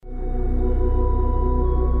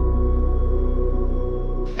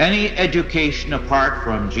Any education apart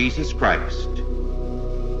from Jesus Christ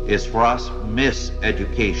is for us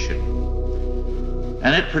miseducation.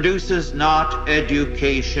 And it produces not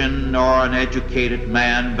education nor an educated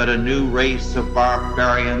man, but a new race of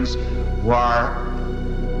barbarians who are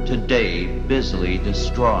today busily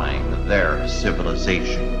destroying their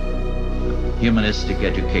civilization. Humanistic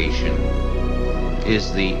education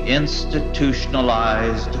is the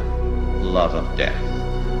institutionalized love of death.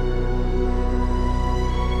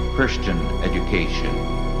 Christian education,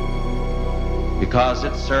 because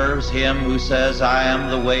it serves him who says, I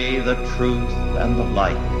am the way, the truth, and the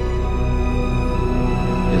light,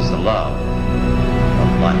 is the love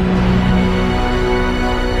of life.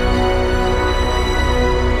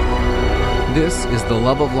 This is the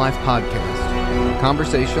Love of Life podcast,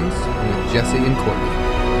 conversations with Jesse and Courtney.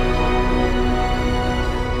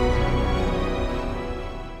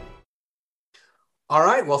 All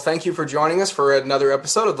right, well, thank you for joining us for another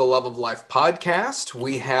episode of the Love of Life podcast.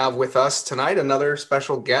 We have with us tonight another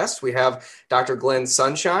special guest. We have Dr. Glenn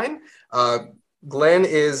Sunshine. Glenn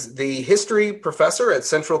is the history professor at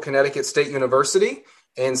Central Connecticut State University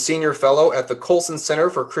and senior fellow at the Colson Center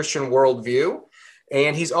for Christian Worldview.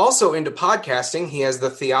 And he's also into podcasting. He has the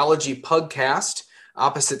Theology Pugcast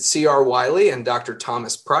opposite C.R. Wiley and Dr.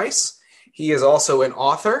 Thomas Price. He is also an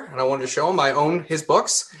author, and I wanted to show him. I own his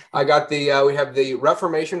books. I got we have the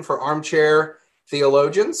Reformation for Armchair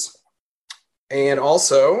Theologians, and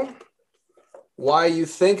also Why You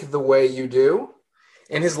Think the Way You Do,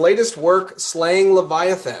 and his latest work, Slaying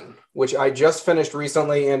Leviathan, which I just finished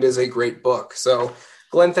recently and is a great book. So,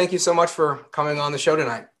 Glenn, thank you so much for coming on the show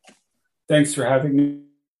tonight. Thanks for having me.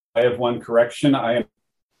 I have one correction. I am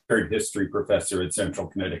a history professor at Central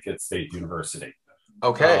Connecticut State University.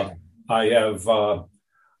 Okay.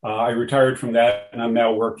 I retired from that, and I'm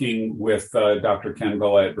now working with Dr. Ken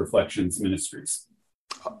Boa at Reflections Ministries.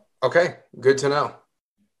 Okay, good to know.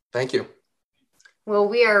 Thank you. Well,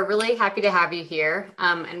 we are really happy to have you here,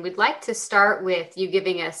 and we'd like to start with you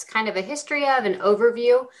giving us kind of a history of an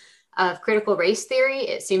overview of critical race theory.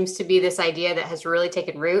 It seems to be this idea that has really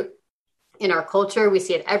taken root in our culture. We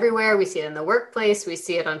see it everywhere. We see it in the workplace. We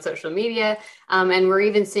see it on social media, and we're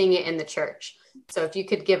even seeing it in the church. So if you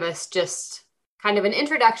could give us just kind of an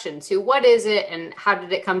introduction to what is it and how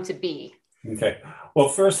did it come to be? Okay. Well,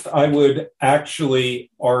 first, I would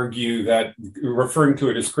actually argue that referring to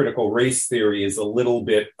it as critical race theory is a little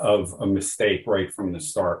bit of a mistake right from the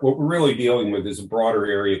start. What we're really dealing with is a broader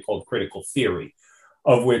area called critical theory,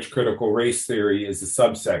 of which critical race theory is a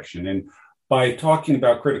subsection. And by talking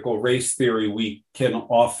about critical race theory, we can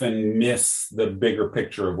often miss the bigger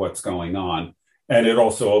picture of what's going on. And it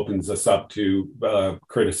also opens us up to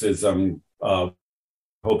criticism,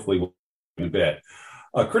 hopefully in a bit.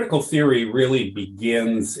 Critical theory really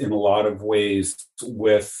begins in a lot of ways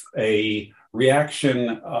with a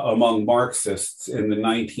reaction among Marxists in the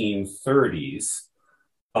 1930s,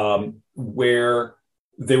 where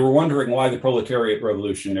they were wondering why the proletariat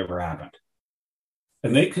revolution never happened.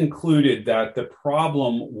 And they concluded that the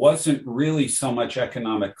problem wasn't really so much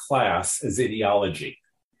economic class as ideology.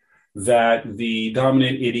 That the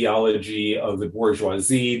dominant ideology of the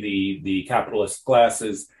bourgeoisie, the capitalist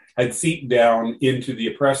classes, had seeped down into the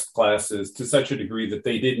oppressed classes to such a degree that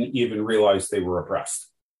they didn't even realize they were oppressed.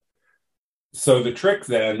 So the trick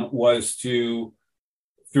then was to,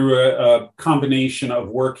 through a combination of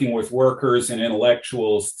working with workers and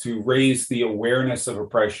intellectuals, to raise the awareness of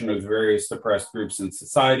oppression of the various oppressed groups in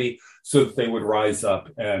society so that they would rise up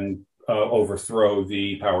and overthrow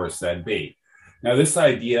the powers that be. Now, this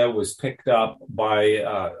idea was picked up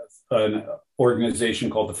by an organization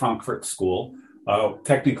called the Frankfurt School,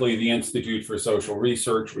 technically the Institute for Social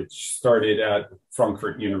Research, which started at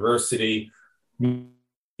Frankfurt University, even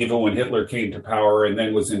when Hitler came to power, and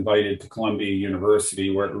then was invited to Columbia University,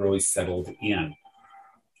 where it really settled in.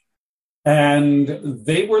 And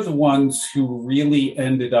they were the ones who really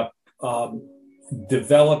ended up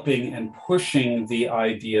developing and pushing the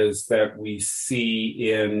ideas that we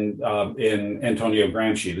see in Antonio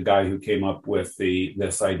Gramsci, the guy who came up with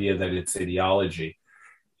this idea that it's ideology.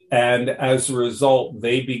 And as a result,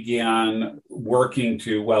 they began working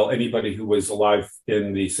to, anybody who was alive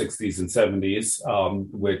in the 60s and 70s,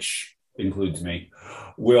 which includes me,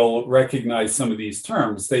 will recognize some of these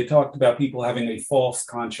terms. They talked about people having a false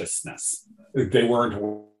consciousness. They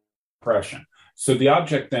weren't oppression. So the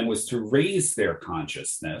object then was to raise their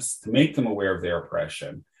consciousness, to make them aware of their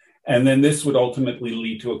oppression. And then this would ultimately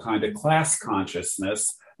lead to a kind of class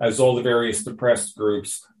consciousness as all the various oppressed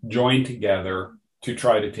groups joined together to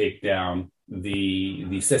try to take down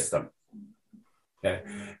the system. Okay.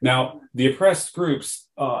 Now, the oppressed groups,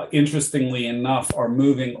 interestingly enough, are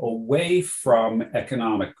moving away from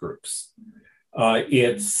economic groups.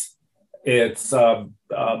 It's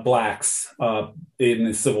blacks in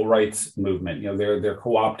the civil rights movement. They're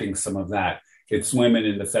co-opting some of that. It's women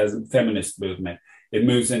in the feminist movement. It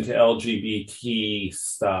moves into LGBT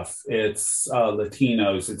stuff. It's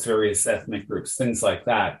Latinos. It's various ethnic groups, things like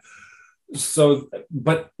that. So,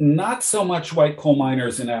 but not so much white coal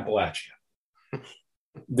miners in Appalachia.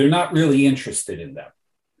 They're not really interested in them.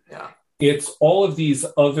 Yeah. It's all of these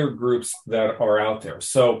other groups that are out there.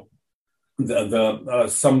 So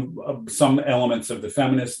some elements of the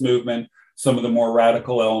feminist movement, some of the more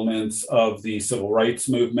radical elements of the civil rights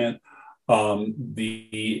movement,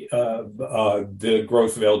 the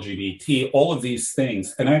growth of LGBT, all of these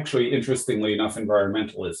things, and actually, interestingly enough,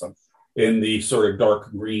 environmentalism in the sort of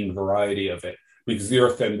dark green variety of it, because the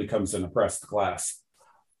earth then becomes an oppressed class.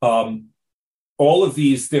 All of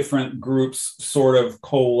these different groups sort of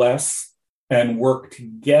coalesce and work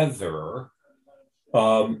together,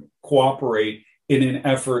 cooperate in an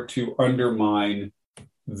effort to undermine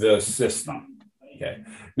the system. Okay.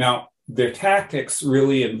 Now, their tactics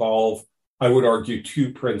really involve, I would argue,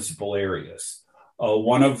 two principal areas.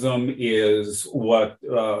 One of them is what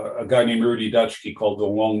a guy named Rudy Dutschke called the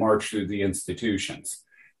long march through the institutions.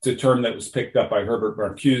 It's a term that was picked up by Herbert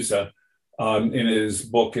Marcuse in his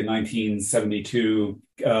book in 1972,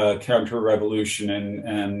 Counter-Revolution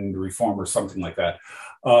and Reform, or something like that.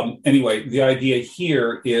 Anyway, the idea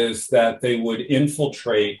here is that they would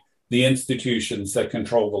infiltrate the institutions that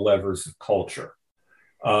control the levers of culture.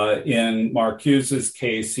 In Marcuse's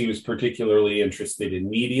case, he was particularly interested in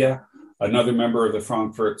media. Another member of the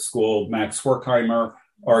Frankfurt School, Max Horkheimer,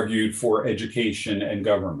 argued for education and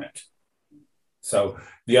government. So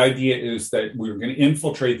the idea is that we're going to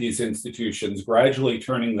infiltrate these institutions, gradually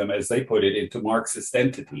turning them, as they put it, into Marxist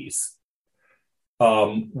entities,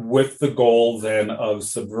 with the goal then of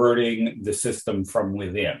subverting the system from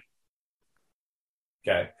within.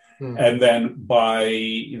 Okay. And then by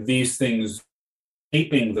these things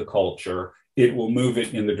shaping the culture, it will move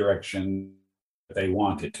it in the direction that they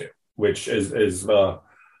want it to, which is, as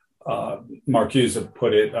Marcuse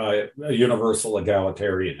put it, a universal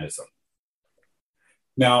egalitarianism.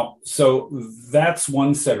 Now, so that's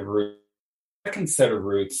one set of roots. The second set of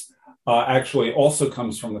roots actually also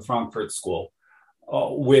comes from the Frankfurt School,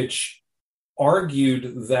 which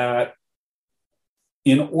argued that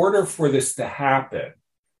in order for this to happen,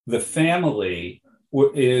 the family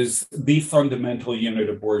is the fundamental unit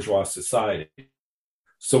of bourgeois society.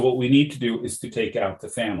 So what we need to do is to take out the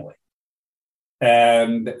family.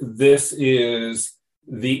 And this is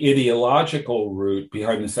the ideological root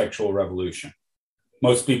behind the sexual revolution.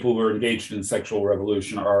 Most people who are engaged in sexual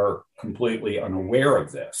revolution are completely unaware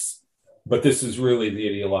of this, but this is really the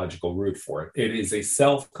ideological root for it. It is a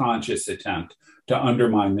self-conscious attempt to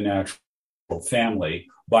undermine the natural family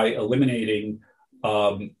by eliminating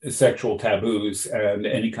sexual taboos and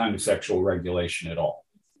any kind of sexual regulation at all.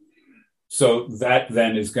 So that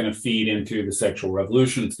then is going to feed into the sexual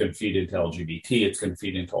revolution. It's going to feed into LGBT. It's going to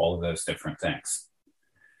feed into all of those different things.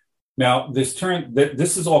 Now, this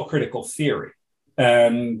is all critical theory.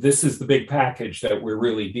 And this is the big package that we're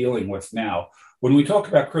really dealing with now. When we talk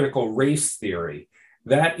about critical race theory,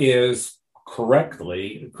 that is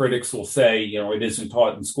correctly, critics will say, it isn't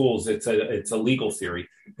taught in schools. It's a legal theory.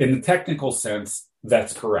 In the technical sense,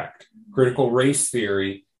 that's correct. Critical race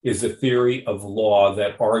theory is a theory of law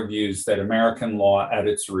that argues that American law at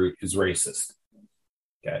its root is racist.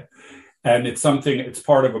 Okay. And it's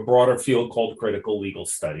part of a broader field called critical legal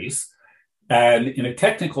studies. And in a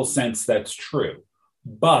technical sense, that's true.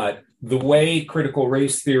 But the way critical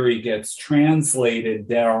race theory gets translated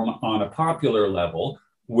down on a popular level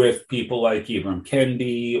with people like Ibram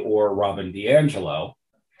Kendi or Robin DiAngelo,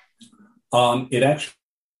 it actually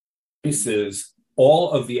traces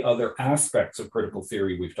all of the other aspects of critical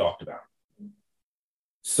theory we've talked about.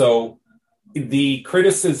 So the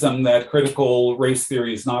criticism that critical race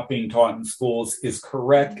theory is not being taught in schools is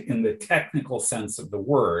correct in the technical sense of the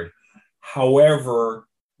word. However,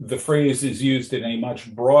 the phrase is used in a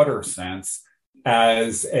much broader sense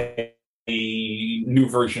as a new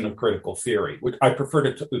version of critical theory, which I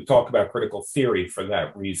prefer to talk about critical theory for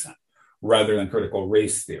that reason, rather than critical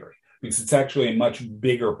race theory, because it's actually a much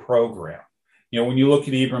bigger program. When you look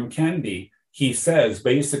at Ibram Kendi, he says,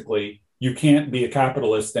 basically, you can't be a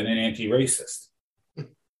capitalist and an anti-racist.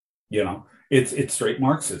 It's straight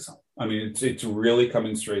Marxism. I mean, it's really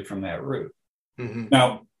coming straight from that root. Mm-hmm.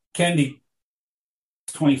 Now, Kendi,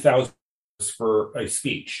 $20,000 for a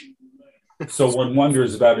speech. So one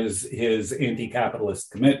wonders about his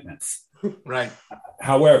anti-capitalist commitments. Right.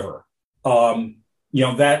 However,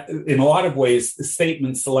 that in a lot of ways,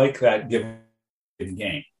 statements like that give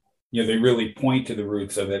game. They really point to the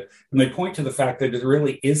roots of it, and they point to the fact that it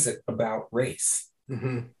really isn't about race.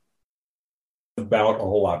 Mm-hmm. About a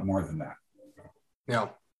whole lot more than that. Yeah.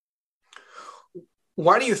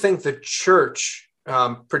 Why do you think the church,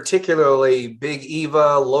 particularly Big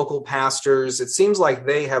Eva, local pastors, it seems like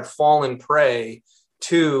they have fallen prey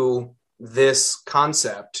to this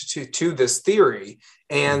concept, to this theory,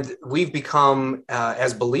 and we've become,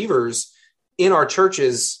 as believers in our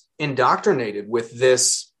churches, indoctrinated with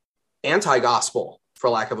this anti-gospel, for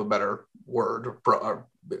lack of a better word,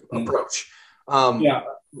 approach.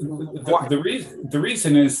 The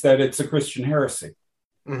reason is that it's a Christian heresy.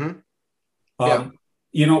 Mm-hmm.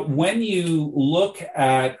 When you look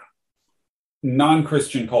at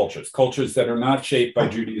non-Christian cultures that are not shaped by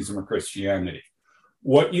Judaism or Christianity,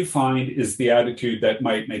 what you find is the attitude that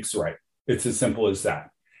might makes right. It's as simple as that.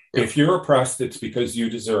 Yeah. If you're oppressed, it's because you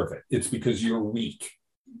deserve it. It's because you're weak.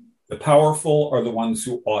 The powerful are the ones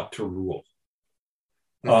who ought to rule.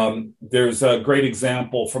 There's a great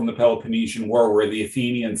example from the Peloponnesian War where the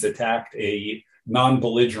Athenians attacked a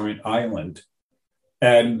non-belligerent island.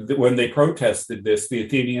 And when they protested this, the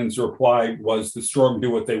Athenians' reply was, the strong do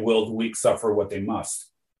what they will, the weak suffer what they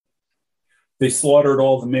must. They slaughtered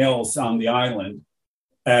all the males on the island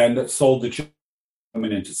and sold the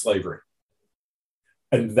women into slavery.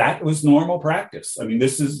 And that was normal practice. I mean,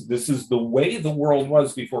 this is the way the world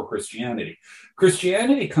was before Christianity.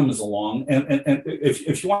 Christianity comes along, and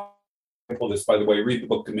if you want to example this, by the way, read the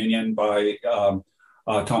book Dominion by Tom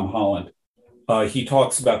Holland. He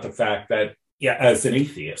talks about the fact that, as an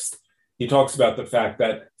atheist, he talks about the fact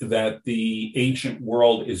that the ancient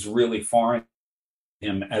world is really foreign to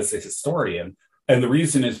him as a historian. And the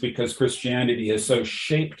reason is because Christianity has so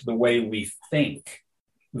shaped the way we think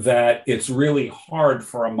that it's really hard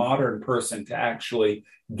for a modern person to actually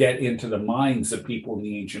get into the minds of people in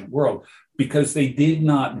the ancient world, because they did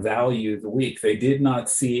not value the weak. They did not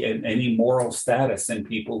see any moral status in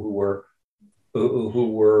people who were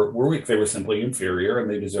weak. They were simply inferior and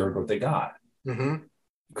they deserved what they got. Mm-hmm.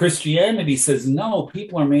 Christianity says, no,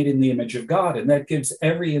 people are made in the image of God, and that gives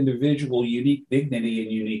every individual unique dignity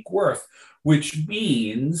and unique worth, which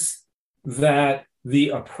means that the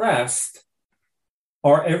oppressed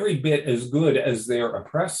are every bit as good as their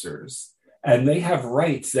oppressors, and they have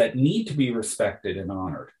rights that need to be respected and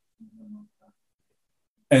honored.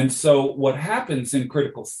 And so what happens in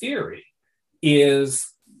critical theory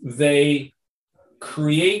is they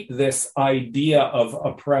create this idea of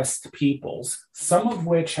oppressed peoples, some of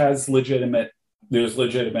which there's legitimate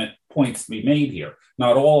points to be made here.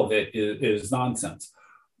 Not all of it is nonsense.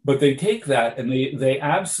 But they take that and they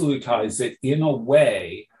absolutize it in a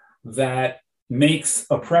way that makes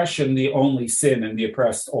oppression the only sin and the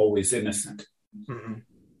oppressed always innocent. Mm-hmm.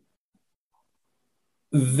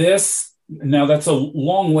 Now, that's a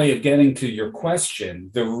long way of getting to your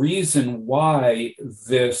question. The reason why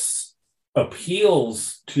this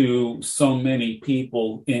appeals to so many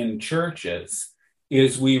people in churches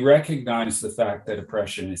is we recognize the fact that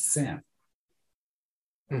oppression is sin.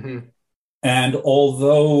 Mm-hmm. And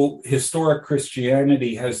although historic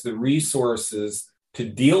Christianity has the resources to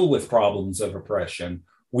deal with problems of oppression,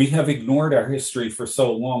 we have ignored our history for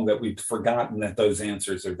so long that we've forgotten that those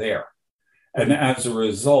answers are there. And as a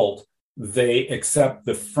result, they accept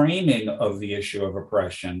the framing of the issue of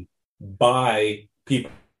oppression by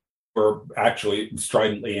people who are actually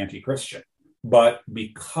stridently anti-Christian. But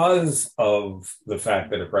because of the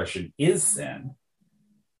fact that oppression is sin,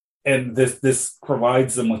 and this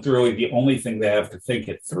provides them with really the only thing they have to think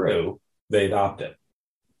it through, they adopt it.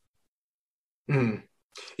 Mm.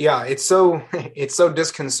 Yeah, it's so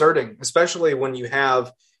disconcerting, especially when you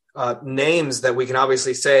have names that we can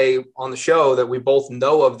obviously say on the show that we both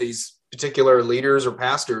know of these particular leaders or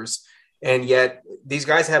pastors, and yet these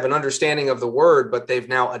guys have an understanding of the word, but they've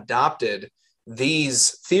now adopted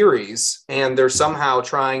these theories, and they're somehow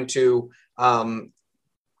trying to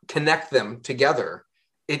connect them together.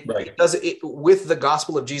 It does it with the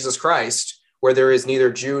gospel of Jesus Christ, where there is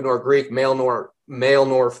neither Jew nor Greek, male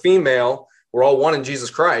nor female. We're all one in Jesus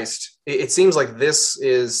Christ. It seems like this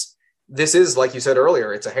is, like you said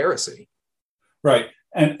earlier, it's a heresy. Right.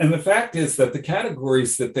 And the fact is that the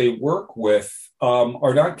categories that they work with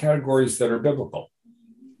are not categories that are biblical.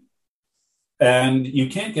 And you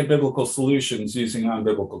can't get biblical solutions using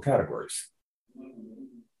non-biblical categories.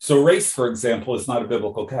 So race, for example, is not a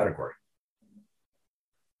biblical category.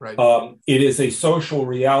 Right. It is a social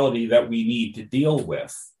reality that we need to deal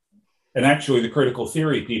with. And actually, the critical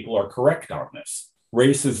theory people are correct on this.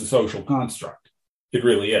 Race is a social construct. It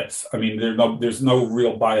really is. I mean, there's no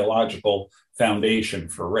real biological foundation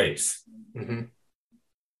for race. Mm-hmm.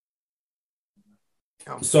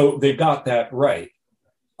 Yeah. So they got that right.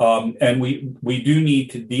 And we do need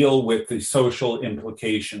to deal with the social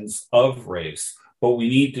implications of race, but we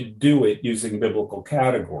need to do it using biblical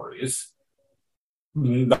categories,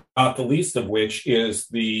 not the least of which is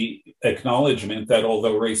the acknowledgement that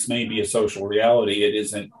although race may be a social reality, it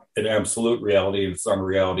isn't an absolute reality, it's not a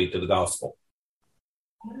reality to the gospel.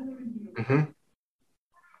 Mm-hmm.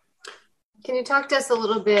 Can you talk to us a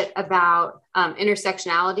little bit about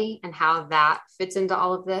intersectionality and how that fits into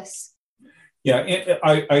all of this? Yeah,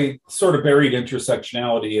 I sort of buried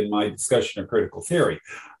intersectionality in my discussion of critical theory.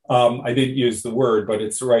 I didn't use the word, but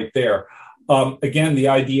it's right there. Again, the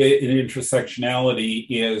idea in intersectionality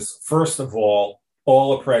is, first of all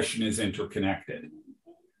oppression is interconnected.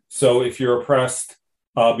 So if you're oppressed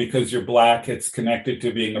because you're Black, it's connected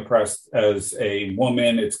to being oppressed as a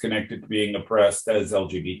woman, it's connected to being oppressed as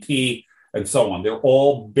LGBT, and so on. They're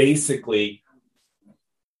all basically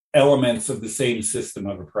elements of the same system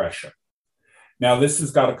of oppression. Now, this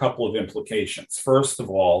has got a couple of implications. First of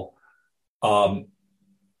all,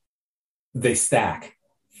 they stack.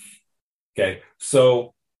 Okay,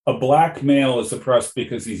 so a Black male is oppressed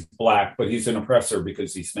because he's Black, but he's an oppressor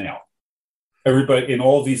because he's male. Everybody in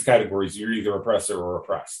all these categories, you're either oppressor or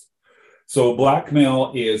oppressed. So a Black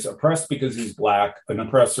male is oppressed because he's Black, an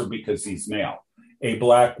oppressor because he's male. A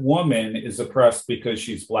Black woman is oppressed because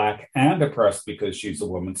she's Black and oppressed because she's a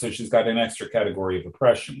woman. So she's got an extra category of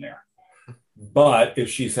oppression there. But if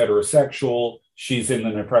she's heterosexual, she's in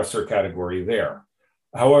an oppressor category there.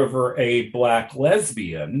 However, a Black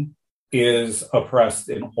lesbian is oppressed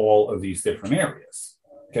in all of these different areas.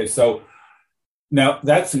 Okay, so now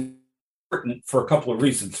that's important for a couple of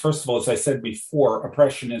reasons. First of all, as I said before,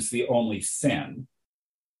 oppression is the only sin.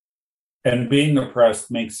 And being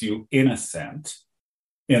oppressed makes you innocent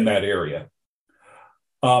in that area.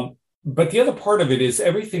 But the other part of it is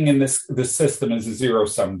everything in this system is a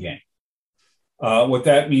zero-sum game. What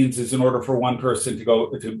that means is in order for one person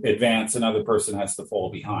to advance, another person has to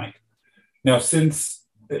fall behind. Now, since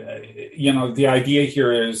the idea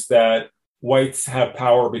here is that whites have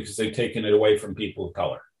power because they've taken it away from people of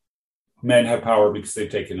color. Men have power because they've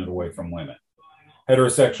taken it away from women.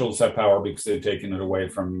 Heterosexuals have power because they've taken it away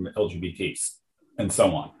from LGBTs, and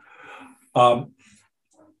so on.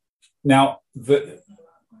 Now,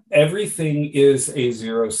 everything is a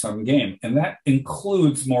zero-sum game, and that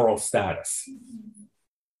includes moral status.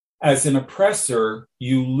 As an oppressor,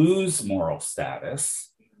 you lose moral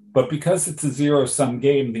status, but because it's a zero-sum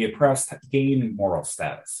game, the oppressed gain moral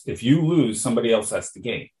status. If you lose, somebody else has to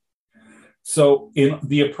gain. So in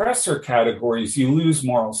the oppressor categories, you lose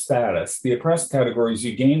moral status. The oppressed categories,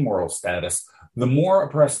 you gain moral status. The more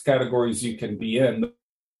oppressed categories you can be in, the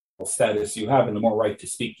more status you have and the more right to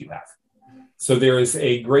speak you have. So there is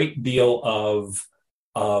a great deal of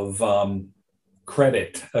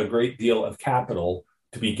credit, a great deal of capital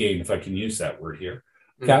to be gained, if I can use that word here,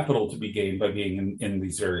 capital to be gained by being in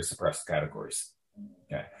these various oppressed categories.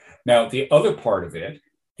 Okay. Now, the other part of it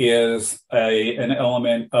is an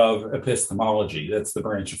element of epistemology. That's the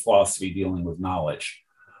branch of philosophy dealing with knowledge.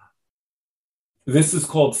 This is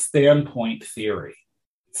called standpoint theory.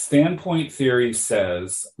 Standpoint theory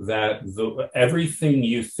says that everything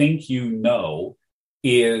you think you know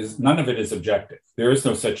none of it is objective. There is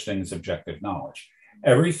no such thing as objective knowledge.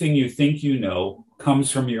 Everything you think you know comes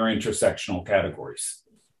from your intersectional categories.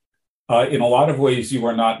 In a lot of ways, you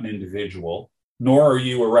are not an individual, nor are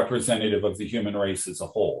you a representative of the human race as a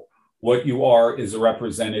whole. What you are is a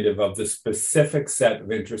representative of the specific set of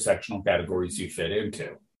intersectional categories you fit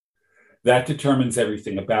into. That determines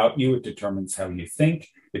everything about you. It determines how you think.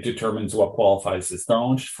 It determines what qualifies as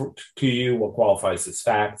knowledge to you, what qualifies as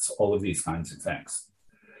facts, all of these kinds of things.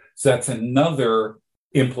 So that's another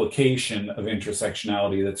implication of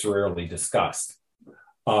intersectionality that's rarely discussed.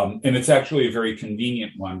 And it's actually a very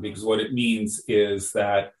convenient one because what it means is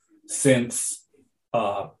that since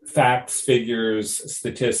facts, figures,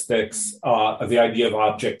 statistics, the idea of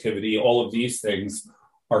objectivity, all of these things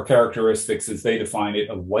are characteristics as they define it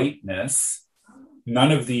of whiteness,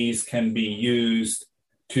 none of these can be used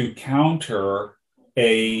to counter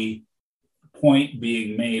a point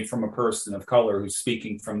being made from a person of color who's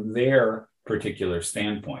speaking from their particular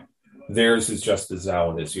standpoint. Theirs is just as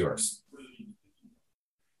valid as yours.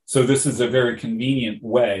 So this is a very convenient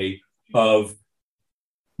way of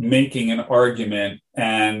making an argument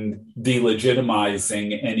and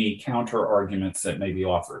delegitimizing any counter arguments that may be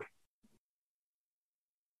offered.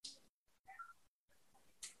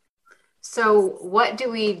 So what do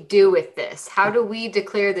we do with this? How do we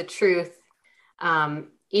declare the truth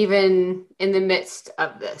even in the midst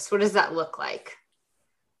of this? What does that look like?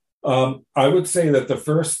 I would say that the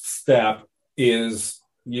first step is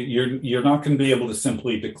you're not going to be able to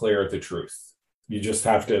simply declare the truth. You just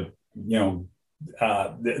have to,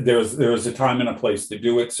 there's a time and a place to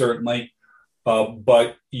do it, certainly,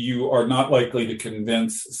 but you are not likely to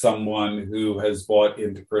convince someone who has bought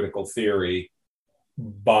into critical theory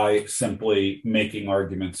by simply making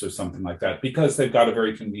arguments or something like that, because they've got a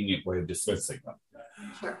very convenient way of dismissing them.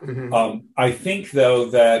 Sure. Mm-hmm. I think, though,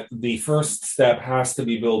 that the first step has to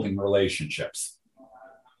be building relationships.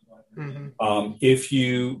 Mm-hmm. If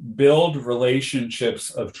you build relationships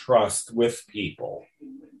of trust with people,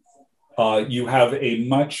 you have a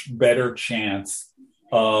much better chance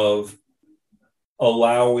of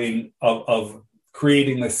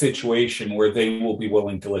creating a situation where they will be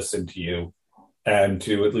willing to listen to you and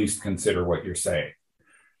to at least consider what you're saying.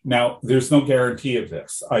 Now, there's no guarantee of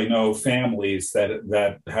this. I know families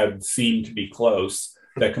that had seemed to be close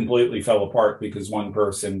that completely fell apart because one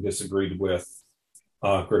person disagreed with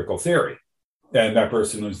critical theory, and that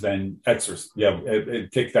person was then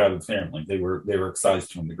kicked out of the family. They were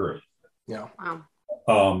excised from the group. Yeah. Wow.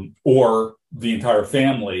 Or the entire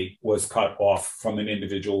family was cut off from an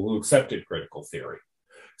individual who accepted critical theory.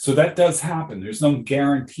 So that does happen. There's no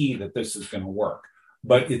guarantee that this is going to work,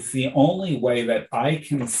 but it's the only way that I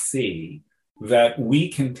can see that we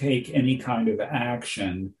can take any kind of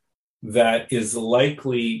action that is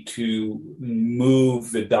likely to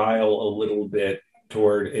move the dial a little bit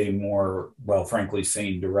toward a more, frankly,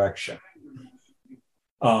 sane direction.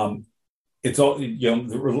 It's all,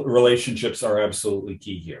 the relationships are absolutely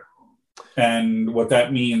key here. And what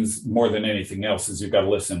that means more than anything else is you've got to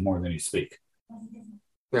listen more than you speak.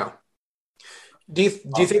 Yeah. Do you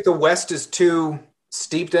think the West is too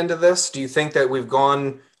steeped into this? Do you think that we've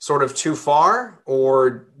gone sort of too far?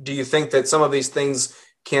 Or do you think that some of these things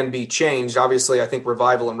can be changed? Obviously, I think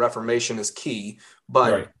revival and reformation is key,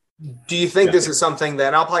 but Right. Do you think this is something that,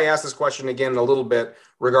 and I'll probably ask this question again in a little bit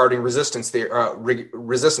regarding resistance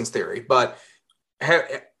theory, but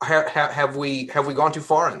have we gone too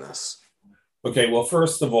far in this? Okay, well,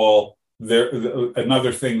 first of all,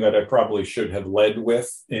 another thing that I probably should have led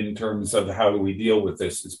with in terms of how do we deal with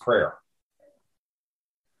this is prayer.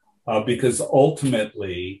 Because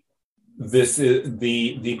ultimately, this is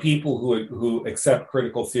the people who accept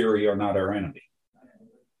critical theory are not our enemy.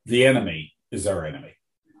 The enemy is our enemy.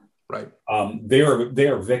 Right. They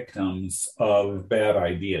are victims of bad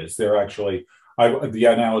ideas. They're actually, the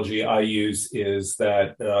analogy I use is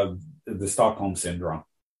that the Stockholm syndrome.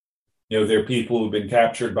 They're people who've been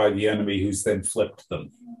captured by the enemy who's then flipped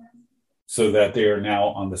them so that they are now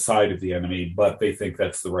on the side of the enemy, but they think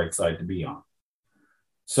that's the right side to be on.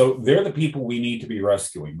 So they're the people we need to be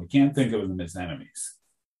rescuing. We can't think of them as enemies,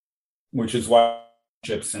 which is why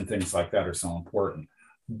chips and things like that are so important.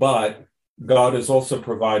 But God has also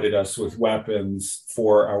provided us with weapons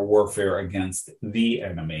for our warfare against the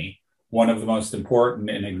enemy, one of the most important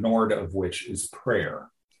and ignored of which is prayer.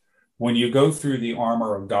 When you go through the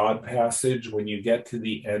armor of God passage, when you get to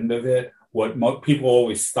the end of it, what people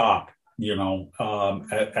always stop,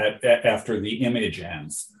 after the image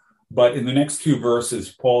ends. But in the next two verses,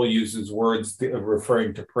 Paul uses words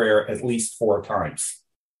referring to prayer at least 4 times.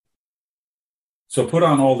 So put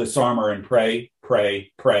on all this armor and pray,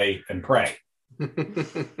 pray, pray, and pray.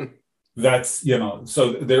 That's,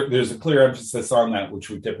 so there's a clear emphasis on that, which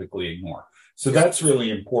we typically ignore. So that's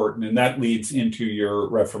really important. And that leads into your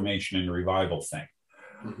Reformation and revival thing.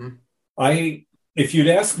 Mm-hmm. If you'd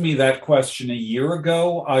asked me that question a year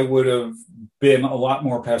ago, I would have been a lot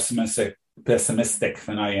more pessimistic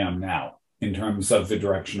than I am now in terms of the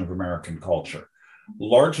direction of American culture,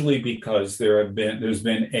 largely because this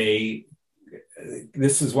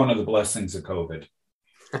is one of the blessings of COVID.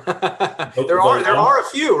 there are a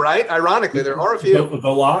few, right? Ironically, there are a few. The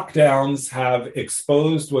lockdowns have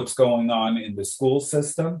exposed what's going on in the school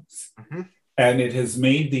systems, mm-hmm. and it has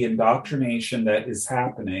made the indoctrination that is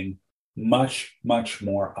happening much, much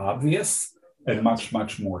more obvious and much,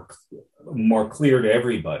 much more clear to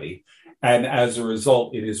everybody. And as a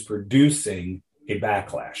result, it is producing a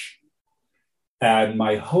backlash. And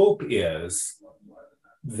my hope is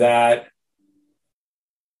that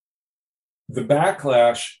the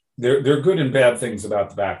backlash, there are good and bad things about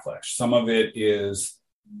the backlash. Some of it is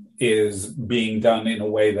being done in a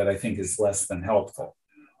way that I think is less than helpful.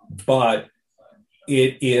 But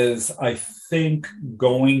it is, I think,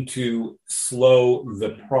 going to slow the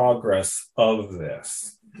progress of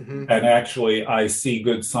this. Mm-hmm. And actually, I see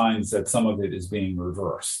good signs that some of it is being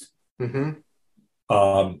reversed. Mm-hmm.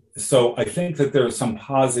 So I think that there are some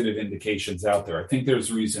positive indications out there. I think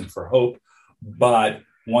there's reason for hope. But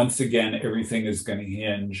once again, everything is going to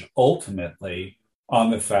hinge ultimately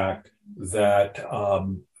on the fact that,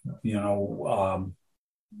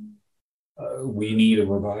 we need a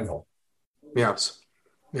revival. Yes.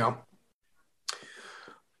 Yeah.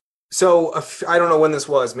 So I don't know when this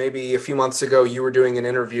was, maybe a few months ago, you were doing an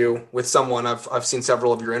interview with someone. I've seen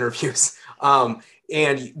several of your interviews, and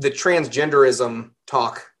the transgenderism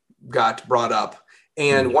talk got brought up.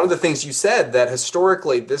 And one of the things you said that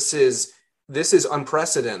historically this is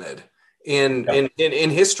unprecedented in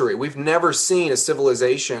history. We've never seen a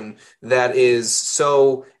civilization that is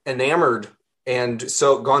so enamored and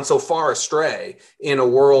so gone so far astray in a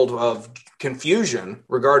world of confusion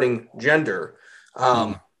regarding gender.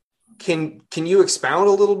 Can you expound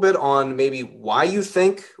a little bit on maybe why you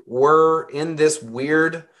think we're in this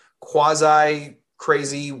weird quasi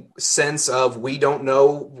crazy sense of we don't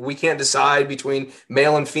know, we can't decide between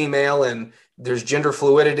male and female, and there's gender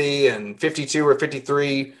fluidity and 52 or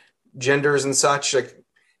 53 genders and such? Like,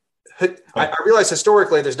 I realize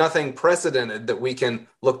historically there's nothing precedented that we can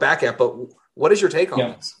look back at, but what is your take on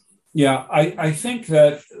this? Yeah, I think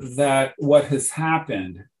that what has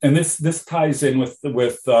happened, and this ties in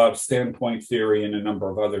with standpoint theory and a number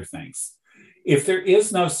of other things. If there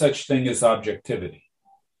is no such thing as objectivity,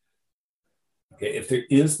 if there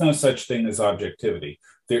is no such thing as objectivity,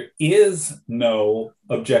 there is no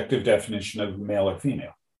objective definition of male or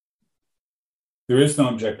female. There is no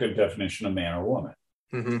objective definition of man or woman.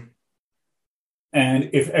 Mm-hmm. And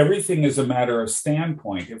if everything is a matter of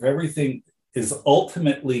standpoint, if everything is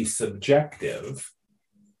ultimately subjective,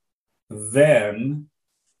 then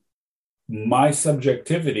my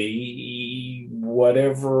subjectivity,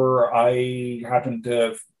 whatever I happen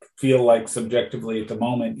to feel like subjectively at the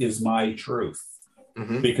moment, is my truth.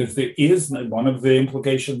 Mm-hmm. Because there is one of the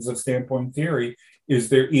implications of standpoint theory is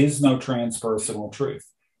there is no transpersonal truth.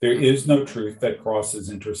 There is no truth that crosses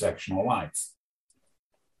intersectional lines.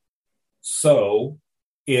 So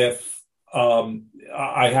if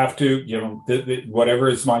I have to, whatever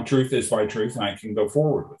is my truth, and I can go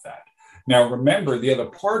forward with that. Now, remember, the other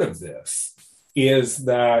part of this is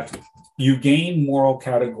that you gain moral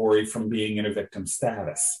category from being in a victim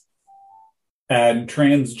status. And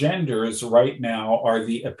transgenders right now are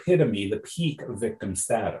the epitome, the peak of victim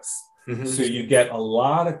status. Mm-hmm. So you get a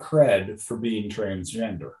lot of cred for being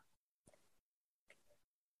transgender.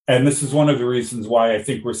 And this is one of the reasons why I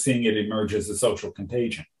think we're seeing it emerge as a social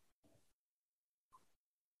contagion.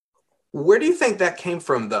 Where do you think that came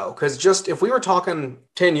from, though? Because just if we were talking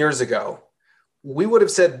 10 years ago, we would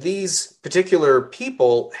have said these particular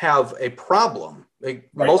people have a problem,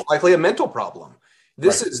 most likely a mental problem.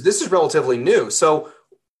 This is relatively new. So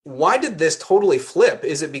why did this totally flip?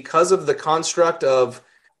 Is it because of the construct of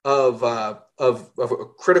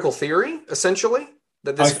critical theory, essentially?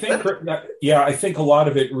 I think a lot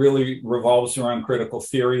of it really revolves around critical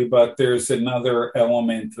theory, but there's another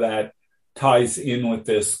element that ties in with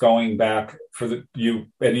this, going back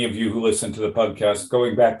any of you who listen to the podcast,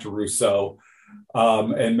 going back to Rousseau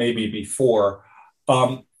and maybe before,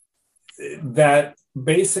 that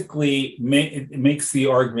basically makes the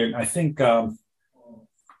argument, I think it's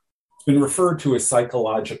been referred to as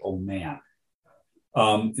psychological man,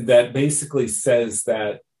 that basically says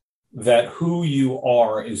that who you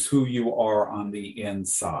are is who you are on the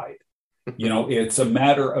inside. It's a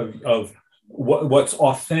matter of what's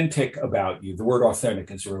authentic about you. The word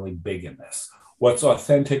authentic is really big in this. What's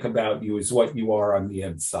authentic about you is what you are on the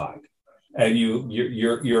inside. And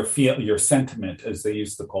your sentiment, as they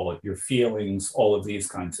used to call it, your feelings, all of these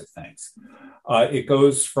kinds of things. It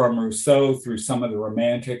goes from Rousseau through some of the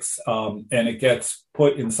Romantics, and it gets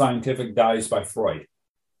put in scientific guise by Freud.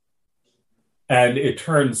 And it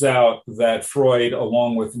turns out that Freud,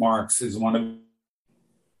 along with Marx, is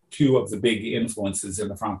two of the big influences in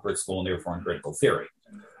the Frankfurt School and therefore in critical theory.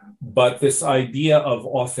 But this idea of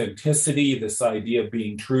authenticity, this idea of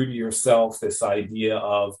being true to yourself, this idea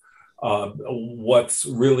of what's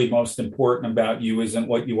really most important about you isn't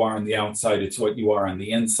what you are on the outside, it's what you are on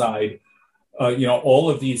the inside. All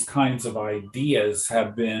of these kinds of ideas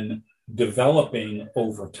have been developing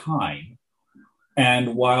over time.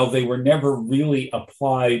 And while they were never really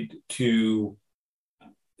applied to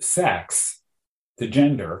sex, to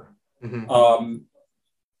gender, mm-hmm.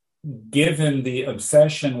 Given the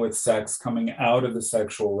obsession with sex coming out of the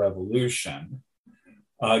sexual revolution,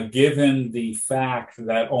 given the fact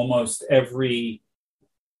that almost every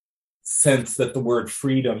sense that the word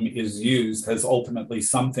freedom is used has ultimately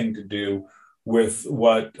something to do with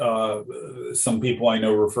what some people I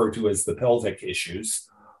know refer to as the pelvic issues,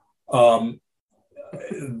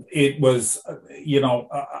 it was,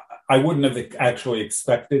 I wouldn't have actually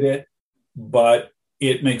expected it. but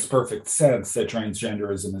it makes perfect sense that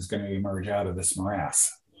transgenderism is going to emerge out of this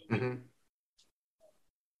morass. Mm-hmm.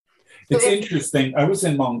 It's interesting. I was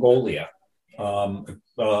in Mongolia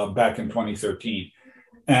back in 2013,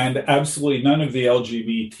 and absolutely none of the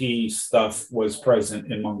LGBT stuff was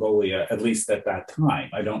present in Mongolia, at least at that time.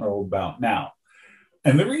 I don't know about now.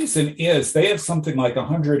 And the reason is they have something like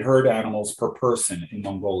 100 herd animals per person in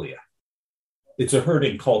Mongolia. It's a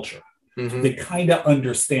herding culture. Mm-hmm. They kind of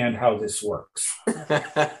understand how this works.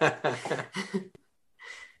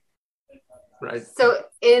 Right. So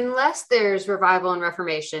unless there's revival and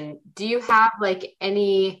reformation, do you have like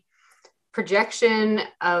any projection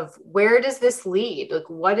of where does this lead? Like,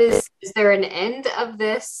 what is there an end of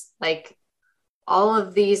this? Like all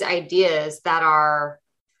of these ideas that are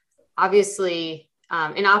obviously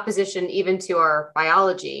in opposition even to our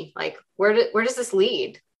biology, like where does this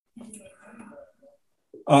lead?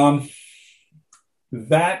 As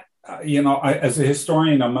a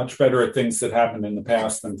historian, I'm much better at things that happened in the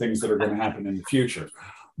past than things that are going to happen in the future.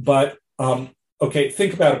 But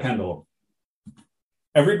think about a pendulum.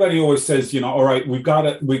 Everybody always says, all right, we've got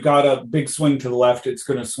a big swing to the left. It's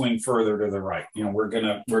going to swing further to the right.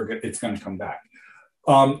 It's going to come back.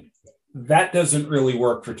 That doesn't really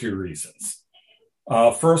work for two reasons.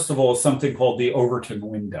 First of all, something called the Overton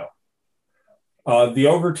window. The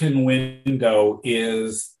Overton window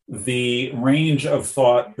is the range of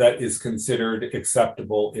thought that is considered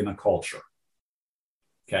acceptable in a culture.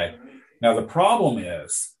 Okay. Now, the problem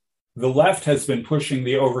is the left has been pushing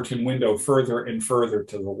the Overton window further and further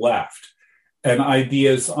to the left, and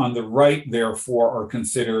ideas on the right, therefore, are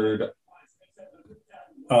considered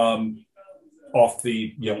off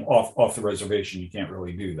the reservation. You can't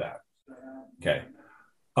really do that. Okay.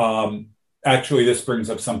 Actually, this brings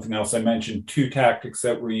up something else. I mentioned two tactics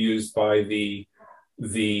that were used by the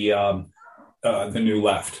new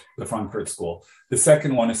left, the Frankfurt School. The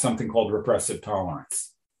second one is something called repressive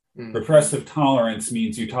tolerance. Mm. Repressive tolerance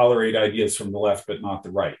means you tolerate ideas from the left, but not the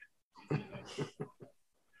right.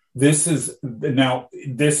 This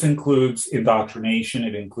includes indoctrination.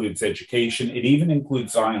 It includes education. It even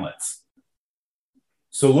includes violence.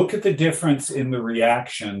 So look at the difference in the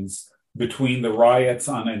reactions between the riots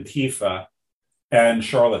on Antifa and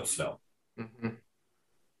Charlottesville. Mm-hmm.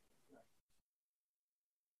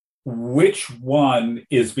 Which one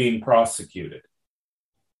is being prosecuted?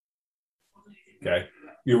 Okay.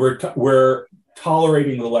 We're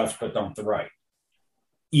tolerating the left, but not the right,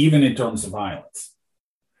 even in terms of violence.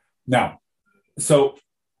 Now, so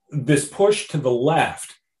this push to the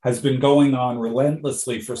left has been going on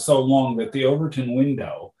relentlessly for so long that the Overton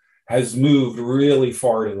window has moved really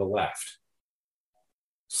far to the left.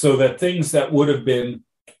 So that things that would have been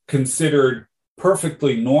considered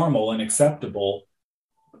perfectly normal and acceptable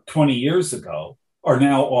 20 years ago are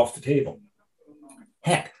now off the table.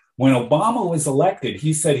 Heck, when Obama was elected,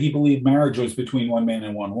 he said he believed marriage was between one man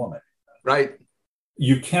and one woman. Right.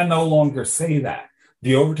 You can no longer say that.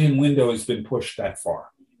 The Overton window has been pushed that far.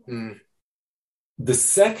 Mm. The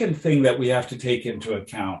second thing that we have to take into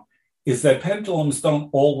account is that pendulums don't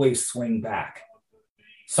always swing back.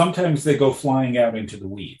 Sometimes they go flying out into the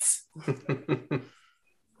weeds.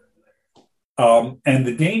 And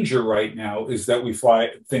the danger right now is that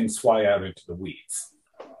things fly out into the weeds.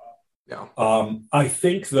 Yeah. I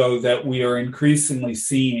think, though, that we are increasingly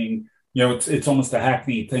seeing, it's almost a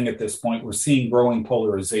hackneyed thing at this point. We're seeing growing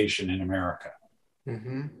polarization in America.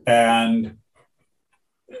 Mm-hmm. And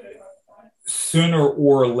sooner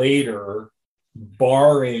or later,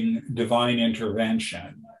 barring divine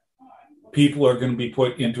intervention, people are going to be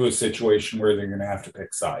put into a situation where they're going to have to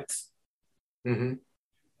pick sides. Mm-hmm.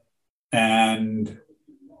 And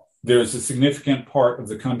there's a significant part of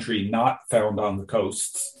the country not found on the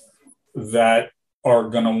coasts that are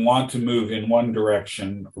going to want to move in one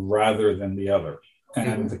direction rather than the other.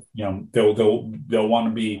 And, they'll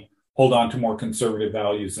want to hold on to more conservative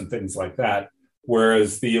values and things like that.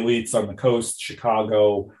 Whereas the elites on the coast,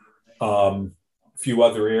 Chicago, a few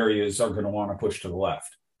other areas are going to want to push to the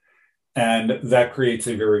left. And that creates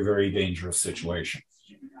a very, very dangerous situation.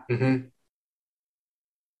 Mm-hmm.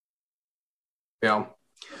 Yeah.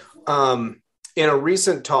 In a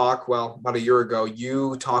recent talk, about a year ago,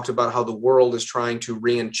 you talked about how the world is trying to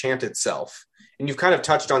re-enchant itself. And you've kind of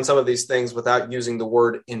touched on some of these things without using the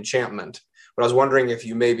word enchantment. But I was wondering if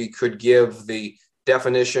you maybe could give the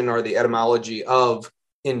definition or the etymology of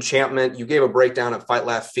enchantment. You gave a breakdown at Fight,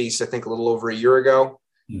 Laugh, Feast, I think a little over a year ago.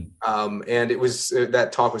 And it was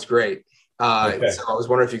that talk was great. Okay. So I was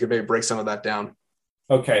wondering if you could maybe break some of that down.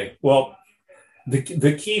 Okay. Well,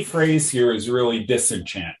 the key phrase here is really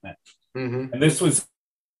disenchantment. Mm-hmm. And this was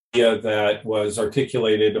idea that was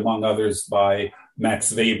articulated, among others, by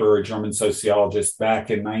Max Weber, a German sociologist, back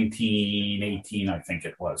in 1918, I think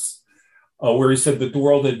it was, where he said that the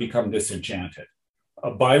world had become disenchanted,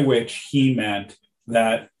 by which he meant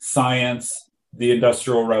that science, the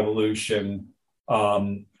Industrial Revolution,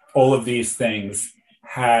 all of these things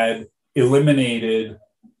had eliminated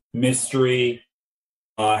mystery,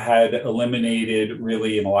 had eliminated,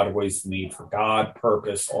 really, in a lot of ways, the need for God,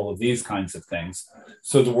 purpose, all of these kinds of things.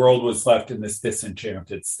 So the world was left in this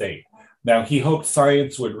disenchanted state. Now, he hoped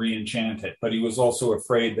science would re-enchant it, but he was also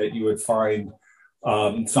afraid that you would find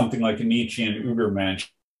something like a Nietzschean Übermensch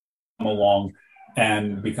come along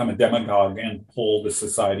and become a demagogue and pull the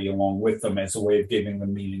society along with them as a way of giving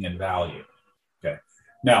them meaning and value. Okay.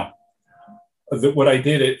 Now, what I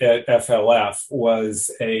did at FLF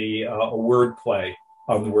was a word play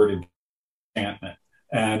on the word enchantment,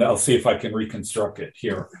 and I'll see if I can reconstruct it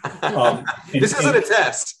here. This isn't a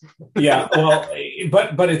test. Yeah, well,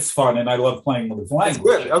 but it's fun, and I love playing with language.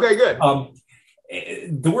 Good. Okay, good.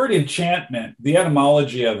 The word enchantment, the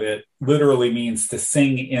etymology of it literally means to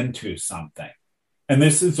sing into something. And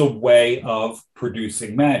this is a way of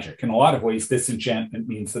producing magic. In a lot of ways, disenchantment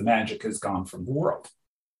means the magic has gone from the world.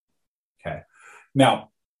 Okay. Now,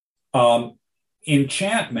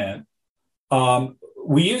 enchantment,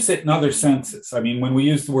 we use it in other senses. I mean, when we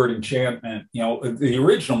use the word enchantment, the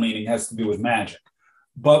original meaning has to do with magic,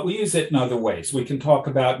 but we use it in other ways. We can talk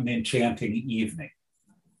about an enchanting evening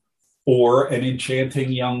or an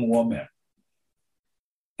enchanting young woman.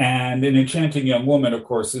 And an enchanting young woman, of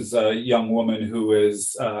course, is a young woman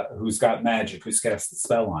who's got magic, who's cast a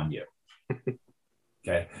spell on you.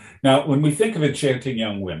 Okay. Now, when we think of enchanting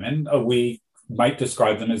young women, we might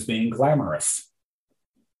describe them as being glamorous.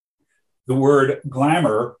 The word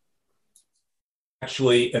glamour,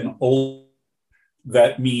 actually an old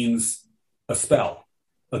that means a spell.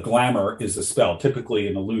 A glamour is a spell, typically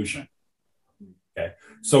an illusion. Okay.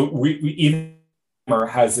 So even glamour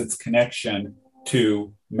has its connection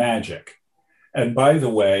to magic. And by the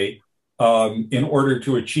way, in order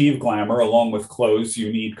to achieve glamour, along with clothes,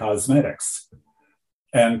 you need cosmetics.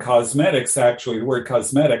 And cosmetics, actually, the word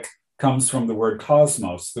cosmetic comes from the word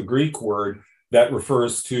cosmos, the Greek word that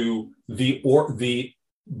refers to the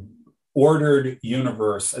ordered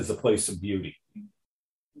universe as a place of beauty.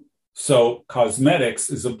 So cosmetics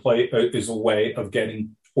is a way of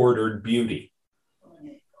getting ordered beauty.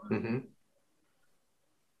 Mm-hmm.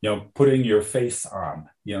 Putting your face on,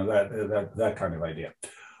 that kind of idea.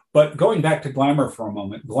 But going back to glamour for a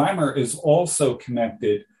moment, glamour is also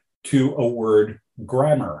connected to a word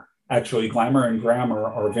grammar. Actually, glamour and grammar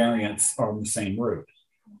are variants on the same root.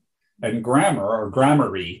 And grammar, or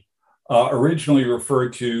grammary, originally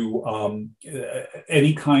referred to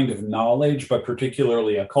any kind of knowledge, but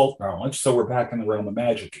particularly occult knowledge. So we're back in the realm of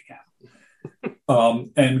magic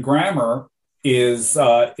again. And grammar is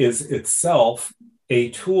itself a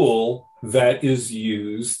tool that is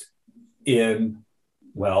used in,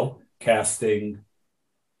 casting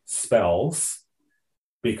spells,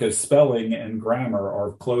 because spelling and grammar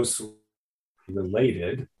are closely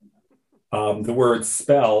related. The word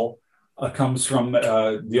spell comes from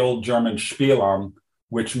the old German Spielern,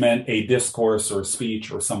 which meant a discourse or a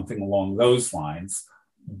speech or something along those lines.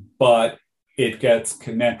 But it gets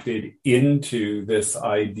connected into this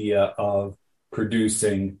idea of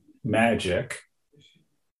producing magic.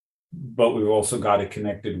 But we've also got it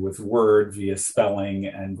connected with word via spelling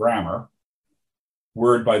and grammar.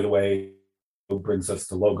 Word, by the way, brings us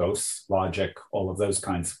to logos, logic, all of those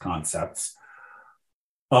kinds of concepts.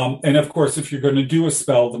 And of course, if you're going to do a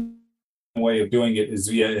spell, the way of doing it is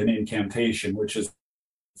via an incantation, which is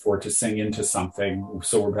to sing into something.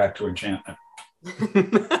 So we're back to enchantment.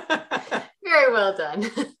 Very well done.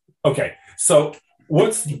 Okay, so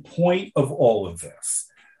what's the point of all of this?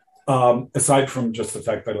 Aside from just the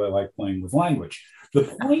fact that I like playing with language, the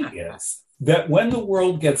point is that when the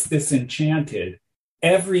world gets disenchanted,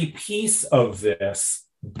 every piece of this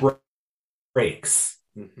breaks.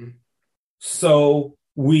 Mm-hmm. So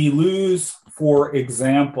we lose, for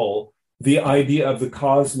example, the idea of the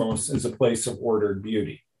cosmos as a place of ordered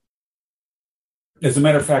beauty. As a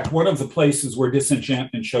matter of fact, one of the places where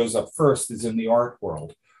disenchantment shows up first is in the art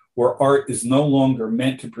world, where art is no longer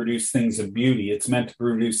meant to produce things of beauty. It's meant to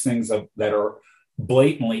produce things that are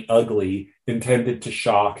blatantly ugly, intended to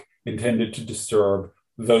shock, intended to disturb,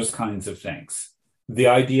 those kinds of things. The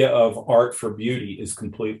idea of art for beauty is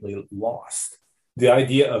completely lost. The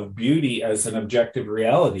idea of beauty as an objective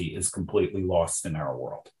reality is completely lost in our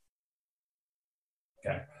world.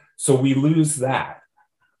 Okay, so we lose that.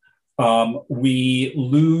 We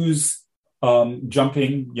lose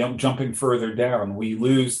jumping further down, we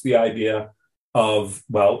lose the idea of,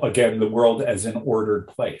 well, again, the world as an ordered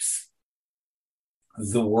place.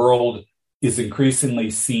 The world is increasingly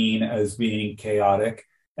seen as being chaotic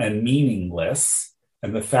and meaningless.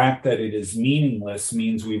 And the fact that it is meaningless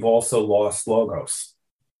means we've also lost logos.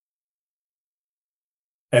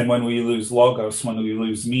 And when we lose logos, when we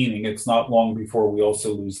lose meaning, it's not long before we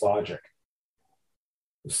also lose logic.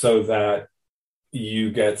 So that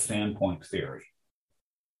you get standpoint theory,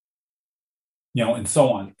 and so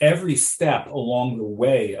on. Every step along the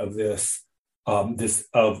way of that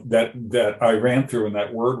I ran through in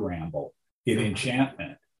that word ramble in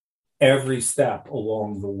enchantment, every step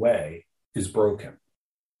along the way is broken.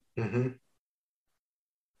 Mm-hmm.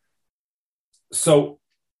 So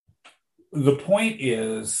the point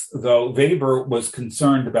is, though, Weber was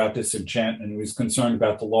concerned about disenchantment. He was concerned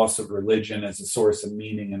about the loss of religion as a source of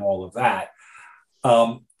meaning and all of that.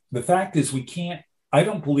 The fact is, I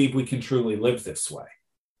don't believe we can truly live this way.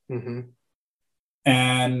 Mm-hmm.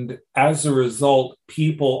 And as a result,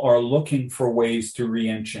 people are looking for ways to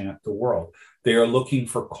re-enchant the world. They are looking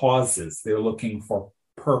for causes. They're looking for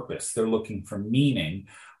purpose. They're looking for meaning,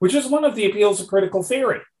 which is one of the appeals of critical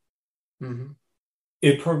theory. Mm-hmm.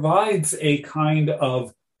 It provides a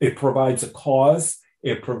cause. It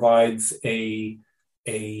provides a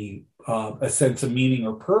sense of meaning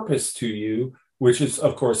or purpose to you, which is,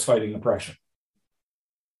 of course, fighting oppression.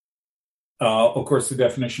 Of course, the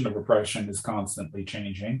definition of oppression is constantly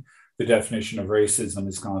changing. The definition of racism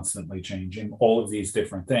is constantly changing, all of these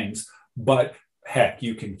different things. But heck,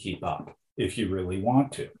 you can keep up if you really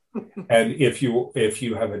want to. And if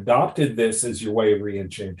you have adopted this as your way of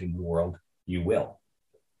re-enchanting the world, you will.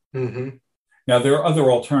 Mm-hmm. Now, there are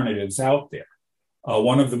other alternatives out there.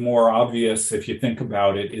 One of the more obvious, if you think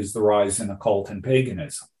about it, is the rise in occult and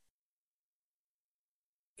paganism.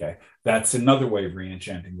 Okay, that's another way of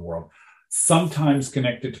re-enchanting the world. Sometimes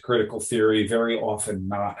connected to critical theory, very often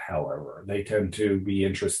not, however. They tend to be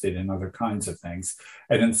interested in other kinds of things.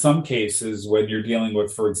 And in some cases, when you're dealing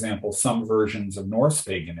with, for example, some versions of Norse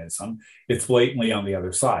paganism, it's blatantly on the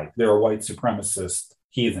other side. There are white supremacist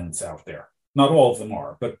heathens out there. Not all of them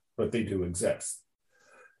are, but they do exist.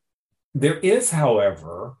 There is,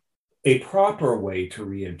 however, a proper way to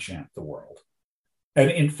re-enchant the world. And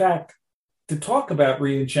in fact, to talk about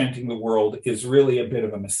re-enchanting the world is really a bit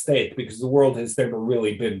of a mistake because the world has never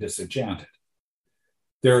really been disenchanted.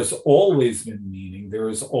 There's always been meaning. There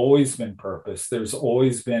has always been purpose. There's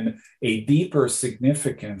always been a deeper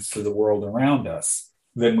significance to the world around us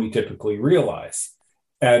than we typically realize.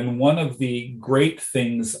 And one of the great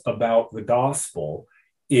things about the gospel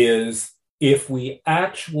is if we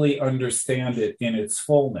actually understand it in its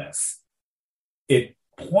fullness, it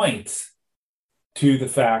points to the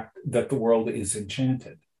fact that the world is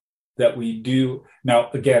enchanted, that we do. Now,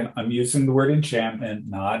 again, I'm using the word enchantment,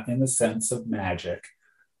 not in the sense of magic,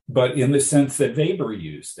 but in the sense that Weber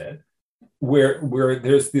used it, where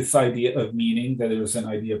there's this idea of meaning, that there's an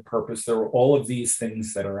idea of purpose. There are all of these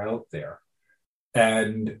things that are out there,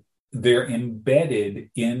 and they're embedded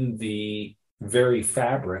in the very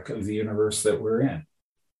fabric of the universe that we're in.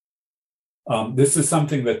 This is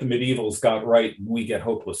something that the medievals got right and we get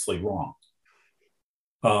hopelessly wrong.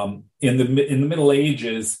 In the Middle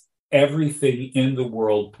Ages, everything in the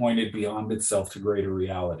world pointed beyond itself to greater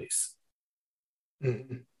realities.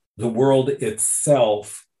 Mm-hmm. The world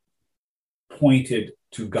itself pointed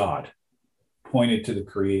to God, pointed to the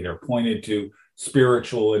Creator, pointed to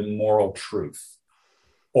spiritual and moral truth,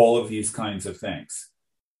 all of these kinds of things.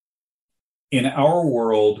 In our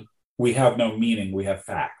world, we have no meaning, we have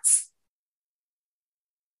facts.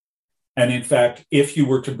 And in fact, if you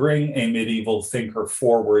were to bring a medieval thinker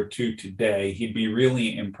forward to today, he'd be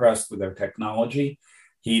really impressed with their technology.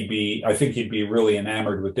 I think he'd be really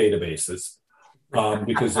enamored with databases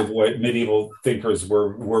because of what medieval thinkers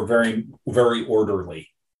were very, very orderly.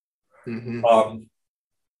 Mm-hmm.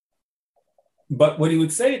 But what he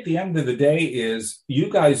would say at the end of the day is, you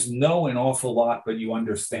guys know an awful lot, but you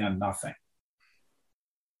understand nothing.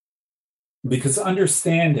 Because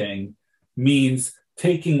understanding means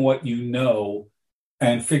taking what you know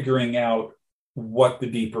and figuring out what the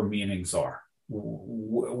deeper meanings are,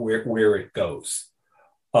 where it goes.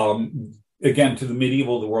 Again, to the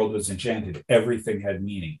medieval, the world was enchanted. Everything had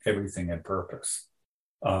meaning. Everything had purpose.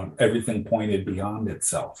 Everything pointed beyond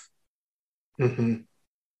itself. Mm-hmm.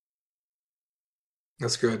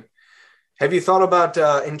 That's good. Have you thought about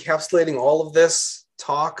encapsulating all of this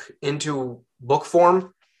talk into book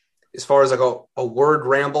form, as far as like a word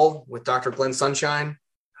ramble with Dr. Glenn Sunshine?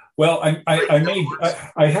 Well,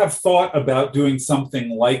 I have thought about doing something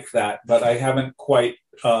like that, but I haven't quite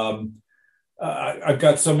I've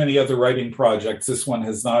got so many other writing projects. This one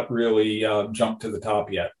has not really jumped to the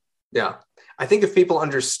top yet. Yeah. I think if people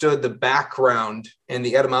understood the background and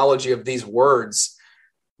the etymology of these words,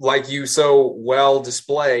 like you so well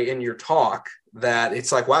display in your talk, that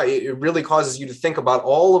it's like, wow, it really causes you to think about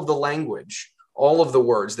all of the language, all of the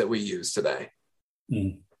words that we use today.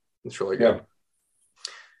 It's really good.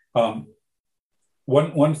 Yeah.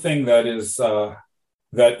 One thing that is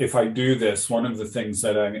that if I do this, one of the things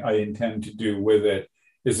that I intend to do with it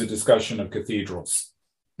is a discussion of cathedrals.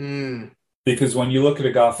 Because when you look at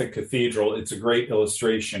a Gothic cathedral, it's a great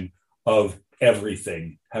illustration of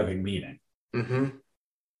everything having meaning.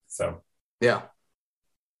 So, yeah,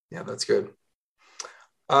 that's good.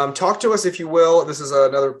 Talk to us, if you will. This is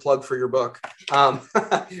another plug for your book,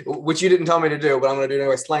 which you didn't tell me to do, but I'm going to do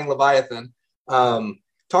anyway. Slaying Leviathan.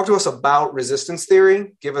 Talk to us about resistance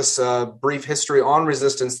theory. Give us a brief history on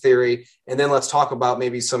resistance theory, and then let's talk about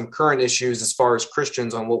maybe some current issues as far as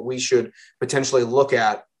Christians on what we should potentially look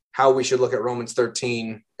at, how we should look at Romans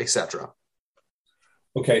 13, etc.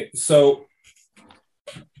 Okay, so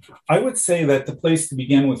I would say that the place to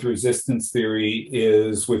begin with resistance theory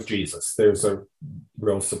is with Jesus. There's a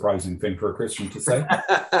real surprising thing for a Christian to say.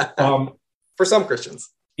 For some Christians.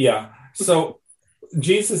 Yeah. So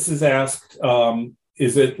Jesus is asked,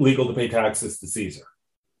 is it legal to pay taxes to Caesar?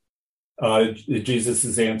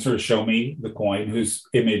 Jesus' answer is, show me the coin whose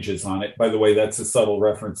image is on it. By the way, that's a subtle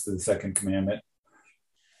reference to the second commandment.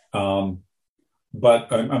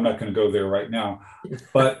 But I'm not going to go there right now.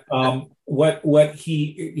 But what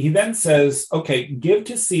he then says, okay, give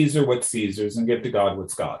to Caesar what's Caesar's and give to God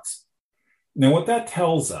what's God's. Now, what that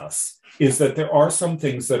tells us is that there are some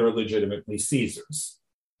things that are legitimately Caesar's,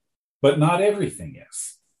 but not everything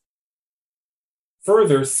is.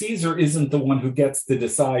 Further, Caesar isn't the one who gets to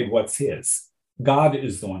decide what's his. God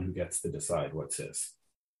is the one who gets to decide what's his.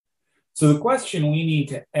 So the question we need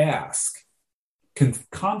to ask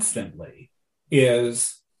constantly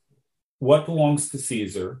is, what belongs to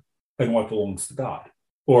Caesar and what belongs to God,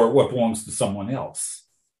 or what belongs to someone else?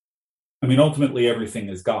 I mean, ultimately, everything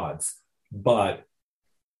is God's, but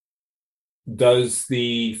does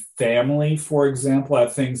the family, for example,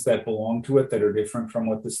 have things that belong to it that are different from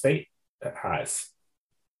what the state has?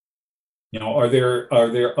 You know, are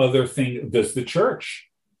there other things? Does the church?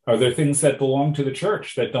 Are there things that belong to the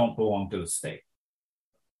church that don't belong to the state?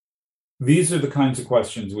 These are the kinds of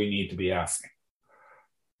questions we need to be asking.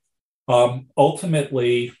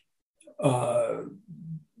 Ultimately,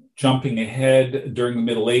 jumping ahead, during the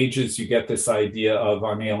Middle Ages, you get this idea of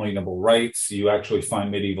unalienable rights. You actually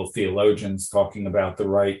find medieval theologians talking about the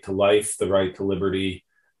right to life, the right to liberty,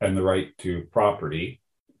 and the right to property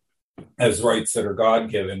as rights that are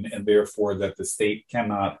God-given, and therefore that the state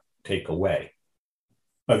cannot take away,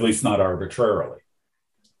 at least not arbitrarily.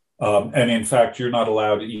 And in fact, you're not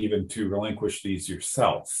allowed even to relinquish these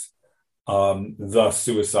yourself. Thus,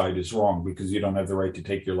 suicide is wrong because you don't have the right to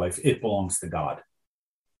take your life. It belongs to God.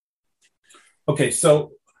 Okay,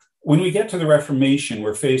 so when we get to the Reformation,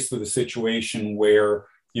 we're faced with a situation where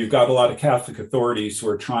you've got a lot of Catholic authorities who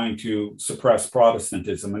are trying to suppress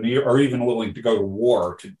Protestantism and are even willing to go to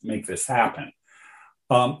war to make this happen.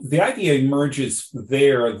 The idea emerges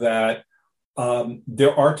there that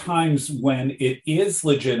there are times when it is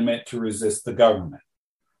legitimate to resist the government,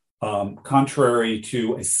 contrary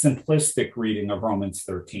to a simplistic reading of Romans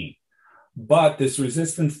 13. But this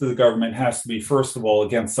resistance to the government has to be, first of all,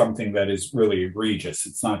 against something that is really egregious.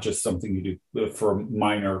 It's not just something you do for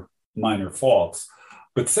minor faults.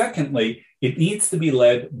 But secondly, it needs to be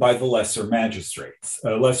led by the lesser magistrates.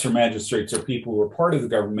 Lesser magistrates are people who are part of the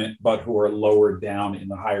government, but who are lower down in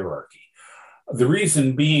the hierarchy. The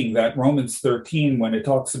reason being that Romans 13, when it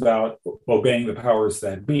talks about obeying the powers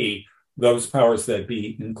that be, those powers that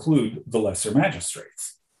be include the lesser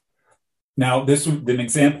magistrates. Now, an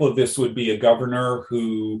example of this would be a governor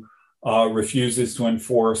who refuses to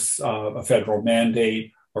enforce a federal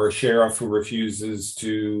mandate, or a sheriff who refuses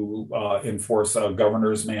to enforce a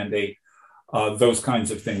governor's mandate. Those kinds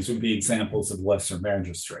of things would be examples of lesser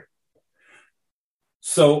magistrate.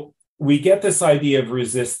 So we get this idea of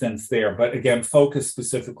resistance there, but again, focus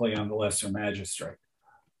specifically on the lesser magistrate.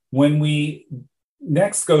 When we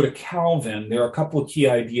next go to Calvin, there are a couple of key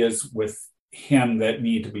ideas with him that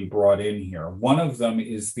need to be brought in here. One of them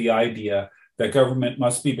is the idea that government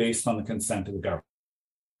must be based on the consent of the government.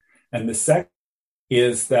 And the second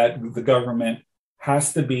is that the government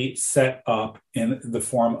has to be set up in the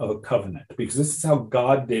form of a covenant, because this is how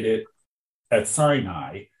God did it at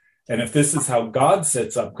Sinai. And if this is how God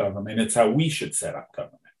sets up government, it's how we should set up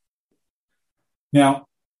government. Now,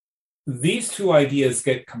 these two ideas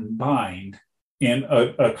get combined in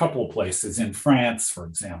a couple of places, in France, for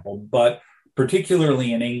example, but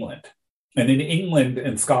particularly in England. And in England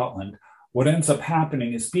and Scotland, what ends up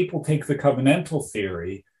happening is people take the covenantal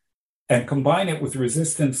theory and combine it with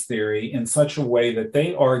resistance theory in such a way that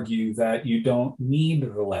they argue that you don't need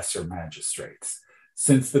the lesser magistrates.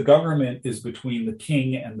 Since the government is between the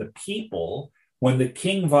king and the people, when the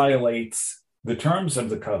king violates the terms of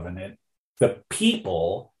the covenant, the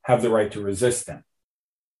people have the right to resist him.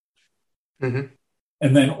 Mm-hmm.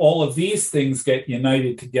 And then all of these things get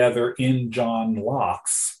united together in John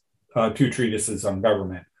Locke's two treatises on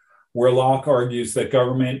government, where Locke argues that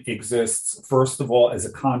government exists, first of all, as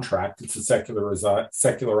a contract. It's a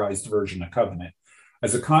secularized version of covenant,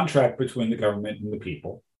 as a contract between the government and the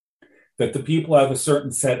people, that the people have a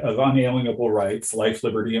certain set of unalienable rights, life,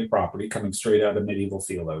 liberty, and property, coming straight out of medieval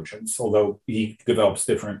theologians, although he develops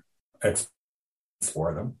different explanations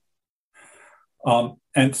for them.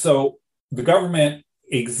 And so the government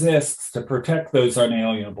exists to protect those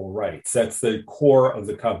unalienable rights. That's the core of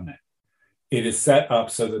the covenant. It is set up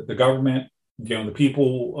so that the government, the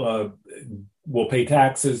people will pay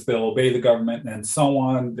taxes, they'll obey the government, and so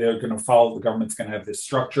on. They're going to follow, the government's going to have this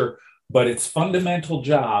structure, but its fundamental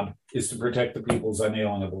job is to protect the people's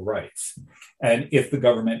unalienable rights. And if the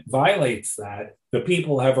government violates that, the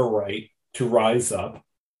people have a right to rise up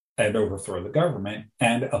and overthrow the government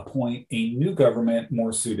and appoint a new government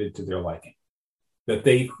more suited to their liking, that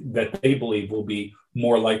they believe will be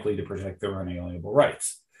more likely to protect their unalienable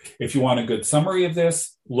rights. If you want a good summary of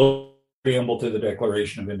this, look preamble to the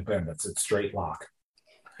Declaration of Independence. It's straight Locke.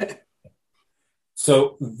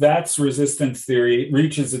 So that's resistance theory. It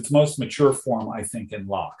reaches its most mature form, I think, in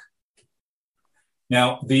Locke.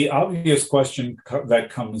 Now, the obvious question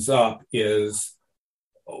that comes up is,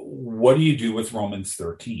 what do you do with Romans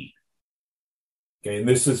 13? Okay, and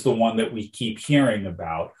this is the one that we keep hearing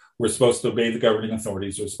about. We're supposed to obey the governing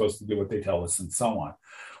authorities. We're supposed to do what they tell us, and so on.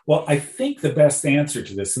 Well, I think the best answer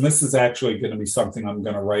to this, and this is actually going to be something I'm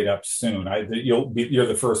going to write up soon. You're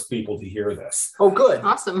the first people to hear this. Oh, good.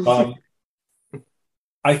 Awesome.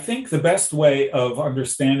 I think the best way of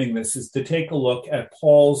understanding this is to take a look at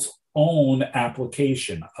Paul's own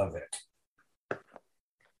application of it.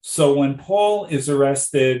 So when Paul is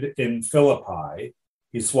arrested in Philippi,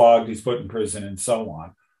 he's flogged, he's put in prison, and so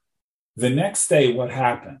on. The next day, what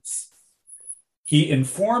happens? He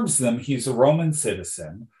informs them he's a Roman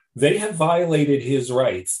citizen. They have violated his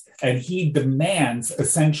rights, and he demands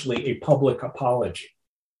essentially a public apology.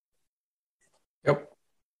 Yep.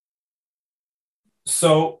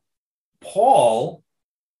 So Paul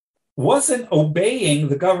wasn't obeying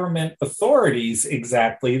the government authorities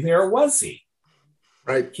exactly there, was he?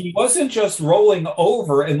 Right. He wasn't just rolling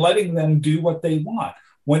over and letting them do what they want.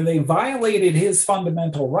 When they violated his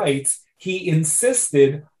fundamental rights, he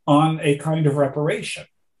insisted on a kind of reparation.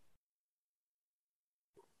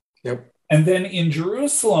 Yep. And then in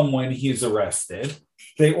Jerusalem, when he's arrested,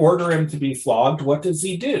 they order him to be flogged. What does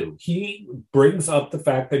he do? He brings up the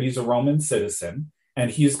fact that he's a Roman citizen and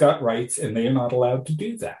he's got rights, and they are not allowed to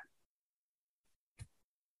do that.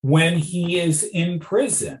 When he is in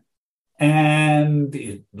prison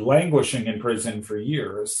and languishing in prison for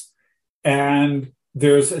years, and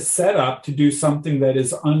there's a setup to do something that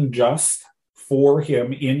is unjust for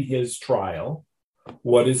him in his trial,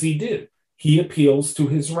 what does he do? He appeals to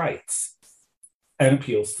his rights and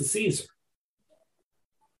appeals to Caesar.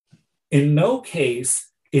 In no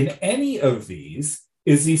case in any of these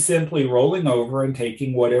is he simply rolling over and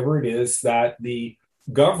taking whatever it is that the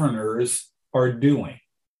governors are doing.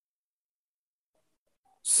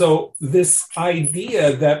 So this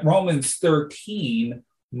idea that Romans 13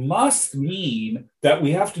 must mean that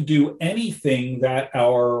we have to do anything that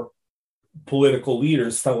our political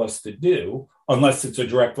leaders tell us to do, unless it's a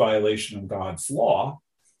direct violation of God's law,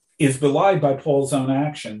 is belied by Paul's own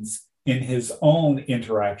actions in his own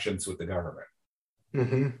interactions with the government.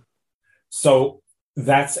 Mm-hmm. So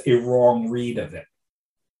that's a wrong read of it.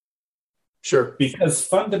 Sure. Because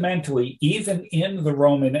fundamentally, even in the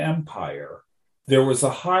Roman Empire, there was a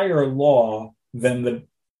higher law than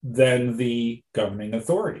the governing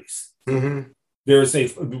authorities.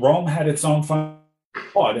 Mm-hmm. Rome had its own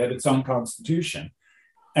law, it had its own constitution.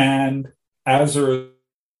 And as a result,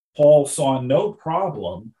 Paul saw no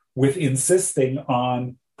problem with insisting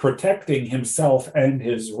on protecting himself and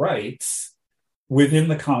his rights within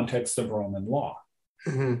the context of Roman law.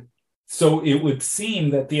 Mm-hmm. So it would seem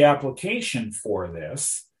that the application for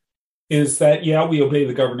this is that, yeah, we obey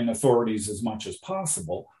the governing authorities as much as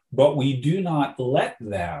possible, but we do not let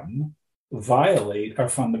them violate our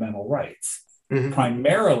fundamental rights,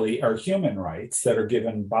 primarily our human rights that are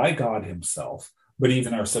given by God himself, but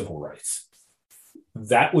even our civil rights.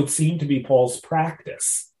 that would seem to be Paul's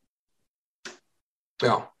practice.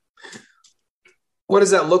 Yeah. What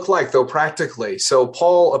does that look like, though, practically? So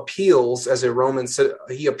Paul appeals as a Roman citizen.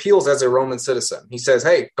 He says,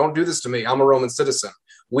 hey, don't do this to me. I'm a Roman citizen.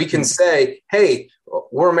 We can say, hey,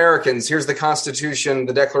 we're Americans. Here's the Constitution,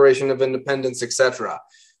 the Declaration of Independence, etc.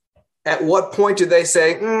 At what point do they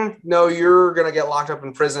say, no, you're going to get locked up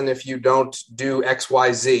in prison if you don't do X,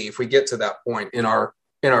 Y, Z? If we get to that point in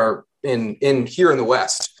here in the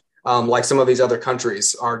West, like some of these other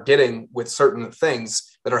countries are getting with certain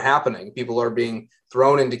things that are happening. People are being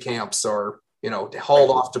thrown into camps or,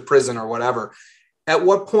 hauled off to prison or whatever. At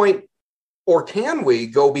what point, or can we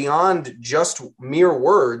go beyond just mere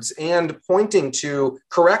words and pointing to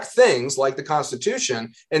correct things like the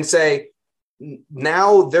Constitution and say,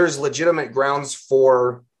 now there's legitimate grounds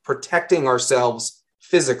for protecting ourselves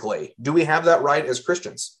physically? Do we have that right as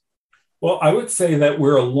Christians? Well, I would say that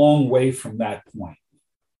we're a long way from that point.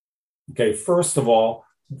 Okay, first of all,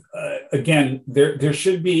 again, there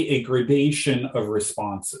should be a gradation of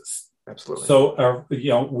responses. Absolutely. So,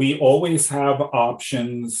 we always have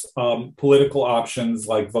options, political options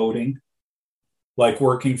like voting, like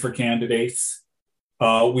working for candidates.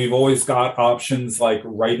 We've always got options like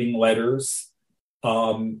writing letters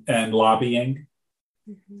and lobbying.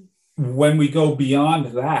 Mm-hmm. When we go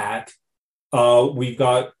beyond that, we've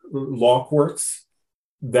got law courts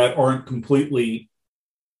that aren't completely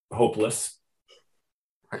hopeless.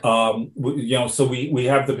 So we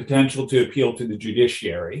have the potential to appeal to the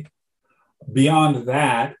judiciary. Beyond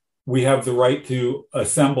that, we have the right to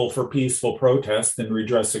assemble for peaceful protest and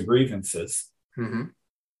redress of grievances. Mm-hmm.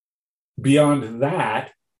 Beyond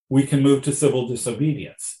that, we can move to civil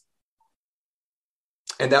disobedience.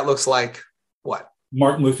 And that looks like what?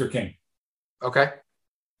 Martin Luther King. Okay.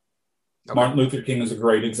 Martin Luther King is a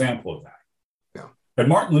great example of that. Yeah. And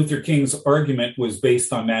Martin Luther King's argument was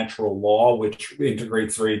based on natural law, which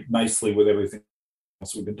integrates very nicely with everything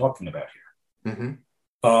else we've been talking about here.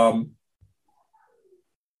 Mm-hmm.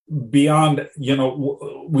 Beyond,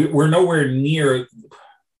 we're nowhere near,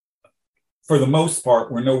 for the most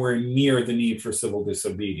part, we're nowhere near the need for civil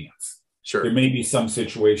disobedience. Sure. There may be some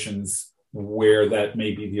situations where that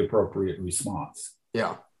may be the appropriate response.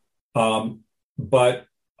 Yeah. But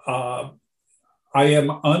I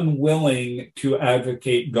am unwilling to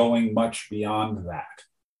advocate going much beyond that.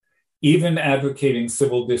 Even advocating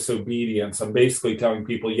civil disobedience, I'm basically telling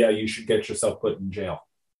people, yeah, you should get yourself put in jail.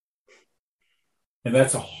 And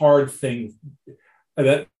that's a hard thing.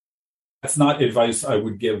 That's not advice I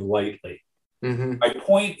would give lightly. Mm-hmm. My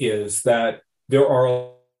point is that there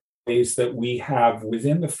are ways that we have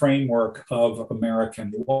within the framework of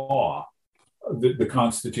American law, the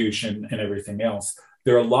Constitution and everything else.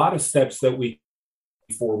 There are a lot of steps that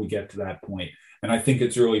before we get to that point. And I think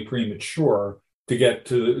it's really premature to get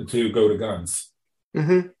to go to guns.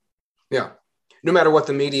 Mm-hmm. Yeah. No matter what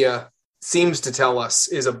the media seems to tell us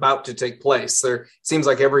is about to take place. There seems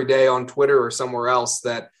like every day on Twitter or somewhere else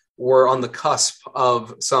that we're on the cusp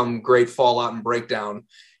of some great fallout and breakdown.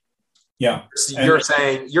 Yeah. You're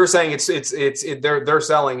saying they're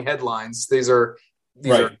selling headlines. These are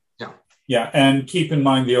right. Yeah. And keep in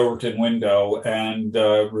mind the Overton window and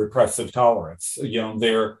repressive tolerance.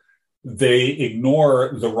 They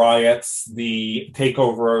ignore the riots, the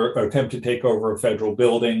attempted takeover of federal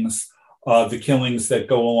buildings, the killings that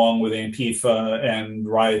go along with Antifa and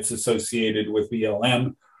riots associated with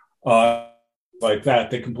BLM, like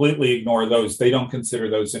that. They completely ignore those. They don't consider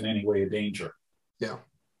those in any way a danger. Yeah.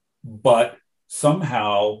 But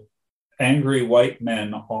somehow angry white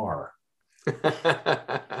men are.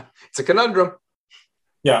 It's a conundrum.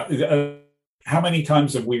 Yeah. How many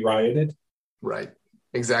times have we rioted? Right.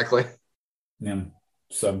 Exactly. Yeah.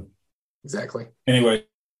 So. Exactly. Anyway.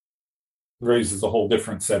 Raises a whole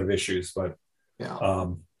different set of issues, but yeah.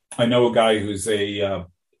 I know a guy who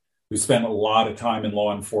spent a lot of time in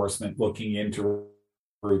law enforcement looking into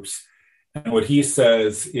groups, and what he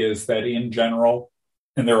says is that in general,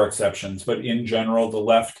 and there are exceptions, but in general, the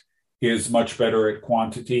left is much better at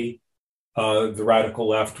quantity. The radical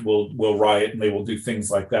left will riot and they will do things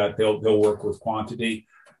like that. They'll work with quantity.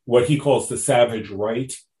 What he calls the savage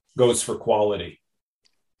right goes for quality.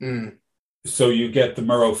 Mm. So you get the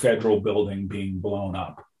Murrow Federal Building being blown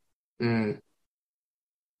up. Mm.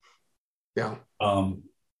 Yeah.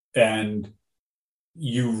 And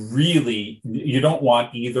you don't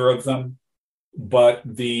want either of them, but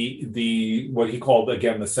the what he called,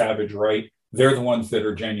 again, the savage right, they're the ones that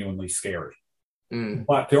are genuinely scary. Mm.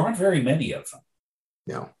 But there aren't very many of them.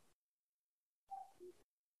 Yeah.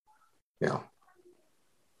 Yeah.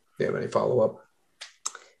 Do you have any follow-up?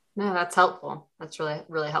 No, that's helpful. That's really,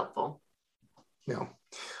 really helpful. Yeah.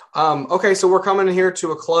 Okay, so we're coming here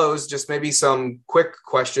to a close. Just maybe some quick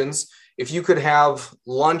questions. If you could have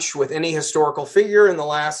lunch with any historical figure in the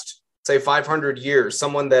last, say, 500 years,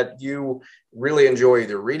 someone that you really enjoy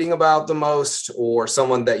either reading about the most or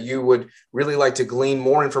someone that you would really like to glean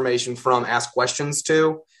more information from, ask questions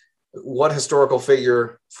to, what historical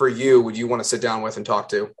figure for you would you want to sit down with and talk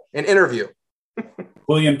to and interview?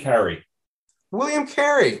 William Carey. William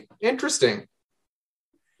Carey. Interesting.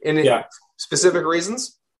 Any specific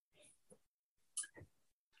reasons?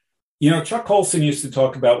 Chuck Colson used to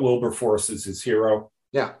talk about Wilberforce as his hero.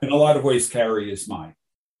 Yeah. In a lot of ways, Carey is mine.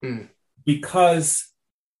 Because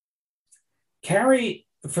Carey,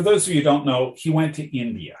 for those of you who don't know, he went to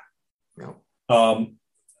India. No.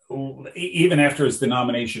 Even after his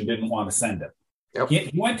denomination didn't want to send him. Yep.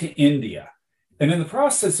 He went to India. And in the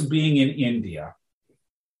process of being in India,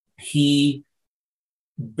 he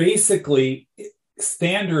basically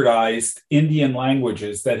standardized Indian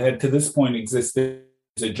languages that had to this point existed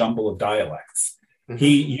as a jumble of dialects. Mm-hmm.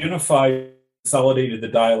 He unified, consolidated the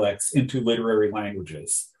dialects into literary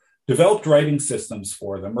languages, developed writing systems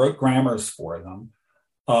for them, wrote grammars for them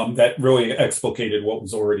that really explicated what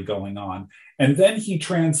was already going on. And then he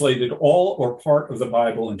translated all or part of the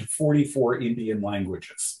Bible into 44 Indian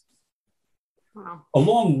languages. Wow.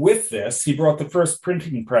 Along with this, he brought the first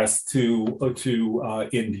printing press to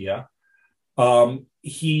India.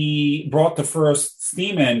 He brought the first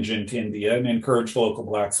steam engine to India and encouraged local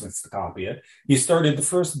blacksmiths to copy it. He started the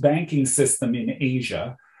first banking system in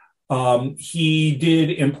Asia. He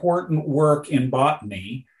did important work in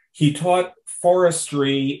botany. He taught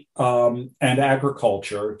forestry and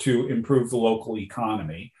agriculture to improve the local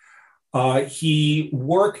economy. He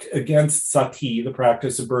worked against sati, the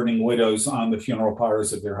practice of burning widows on the funeral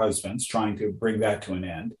pyres of their husbands, trying to bring that to an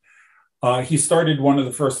end. He started one of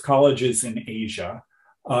the first colleges in Asia.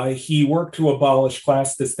 He worked to abolish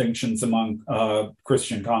class distinctions among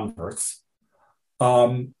Christian converts.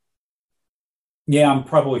 I'm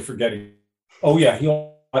probably forgetting. Oh, yeah, he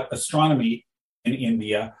taught astronomy in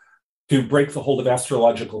India to break the hold of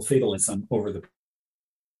astrological fatalism over the...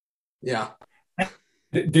 Yeah.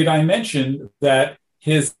 Did I mention that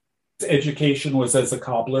his education was as a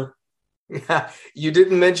cobbler? Yeah, you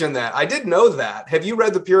didn't mention that. I did know that. Have you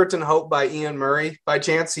read The Puritan Hope by Ian Murray by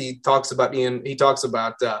chance? He talks about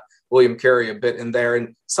William Carey a bit in there,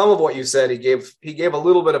 and some of what you said, he gave a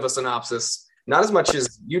little bit of a synopsis, not as much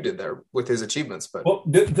as you did there with his achievements. But well,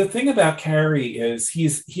 the thing about Carey is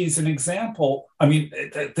he's an example. I mean,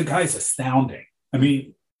 the guy's astounding. I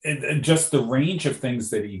mean, just the range of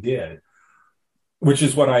things that he did, which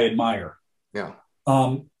is what I admire. Yeah.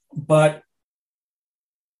 But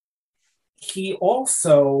he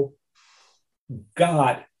also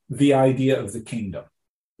got the idea of the kingdom.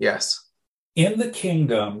 Yes. In the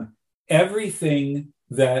kingdom, everything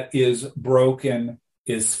that is broken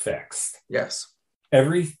is fixed. Yes.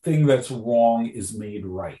 Everything that's wrong is made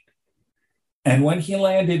right. And when he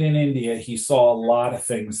landed in India, he saw a lot of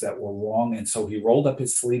things that were wrong. And so he rolled up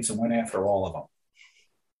his sleeves and went after all of them.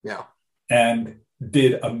 Yeah. And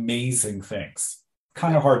did amazing things.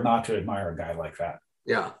 Kind of hard not to admire a guy like that.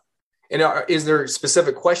 Yeah. And is there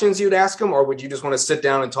specific questions you'd ask him, or would you just want to sit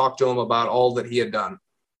down and talk to him about all that he had done?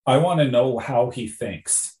 I want to know how he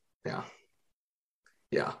thinks. Yeah.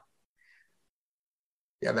 Yeah.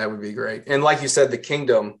 Yeah, that would be great. And like you said, the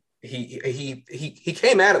kingdom, he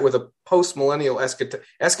came at it with a post-millennial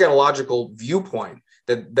eschatological viewpoint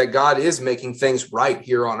that God is making things right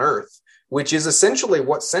here on earth, which is essentially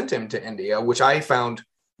what sent him to India, which I found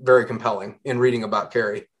very compelling in reading about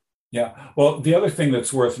Carey. Yeah. Well, the other thing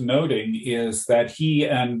that's worth noting is that he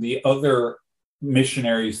and the other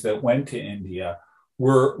missionaries that went to India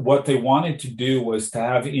what they wanted to do was to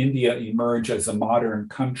have India emerge as a modern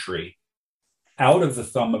country out of the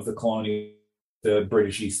thumb of the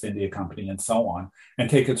British East India Company and so on, and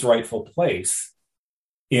take its rightful place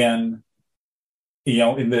in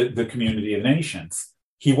the community of nations.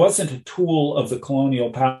 He wasn't a tool of the colonial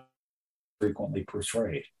power frequently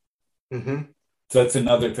portrayed. Mm-hmm. So that's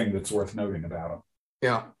another thing that's worth noting about him.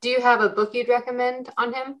 Yeah. Do you have a book you'd recommend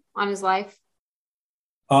on him, on his life?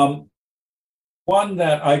 One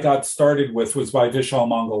that I got started with was by Vishal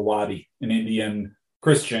Mangalwadi, an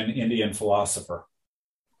Christian Indian philosopher.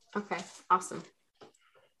 Okay, awesome.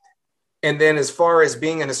 And then as far as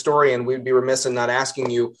being an historian, we'd be remiss in not asking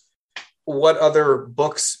you, what other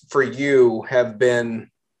books for you have been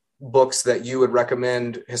books that you would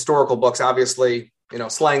recommend, historical books? Obviously,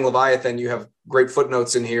 Slaying Leviathan, you have great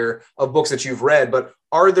footnotes in here of books that you've read, but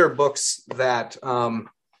are there books that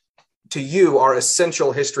to you are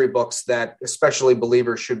essential history books that especially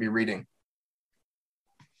believers should be reading?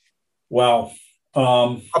 Well,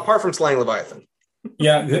 Apart from slaying Leviathan.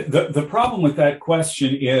 Yeah, the problem with that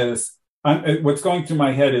question is, what's going through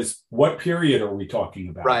my head is, what period are we talking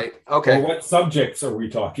about? Right. Okay. Or what subjects are we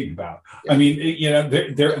talking about? Yeah. I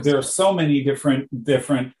mean, there are so many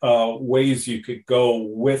different ways you could go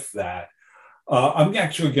with that. I'm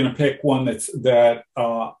actually going to pick one that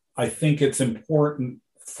I think it's important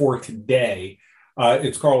for today.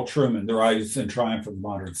 It's Carl Trueman, The Rise and Triumph of the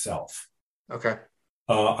Modern Self. Okay.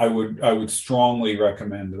 I would strongly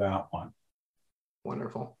recommend that one.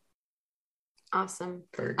 Wonderful. Awesome.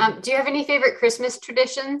 Very good. Do you have any favorite Christmas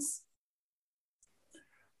traditions?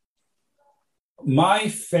 My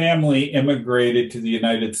family immigrated to the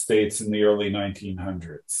United States in the early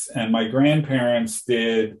 1900s, and my grandparents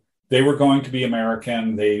did. They were going to be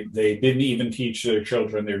American. They didn't even teach their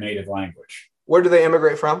children their native language. Where do they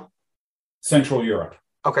immigrate from? Central Europe.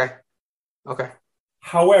 Okay.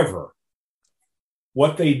 However,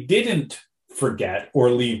 what they didn't forget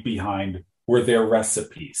or leave behind were their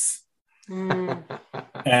recipes.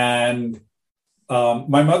 And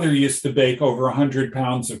my mother used to bake over 100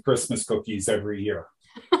 pounds of Christmas cookies every year.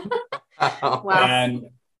 Wow. And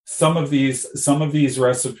some of these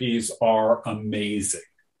recipes are amazing.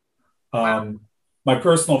 My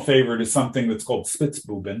personal favorite is something that's called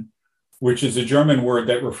Spitzbuben, which is a German word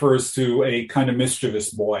that refers to a kind of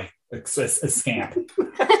mischievous boy, a scamp.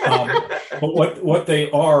 But what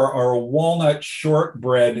they are a walnut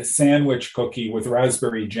shortbread sandwich cookie with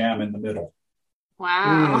raspberry jam in the middle.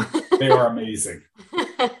 Wow. They are amazing.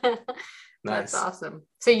 That's awesome.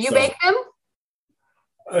 So you bake them?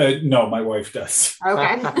 No, my wife does.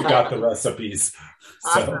 Okay. We got the recipes.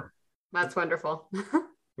 Awesome. So. That's wonderful.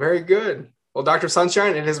 Very good. Well, Dr.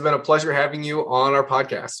 Sunshine, it has been a pleasure having you on our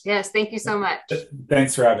podcast. Yes, thank you so much.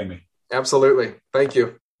 Thanks for having me. Absolutely. Thank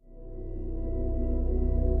you.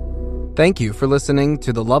 Thank you for listening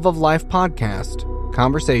to the Love of Life podcast,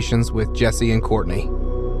 Conversations with Jesse and Courtney.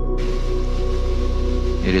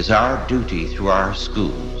 It is our duty through our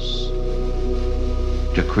schools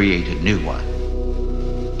to create a new one,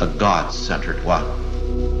 a God-centered one.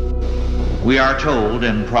 We are told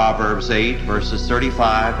in Proverbs 8, verses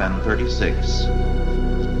 35 and 36,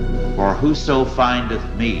 "For whoso findeth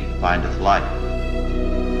me findeth life,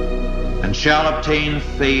 and shall obtain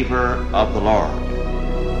favor of the Lord.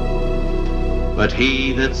 But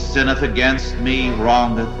he that sinneth against me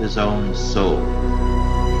wrongeth his own soul.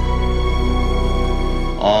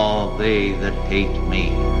 All they that hate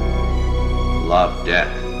me love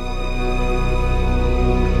death.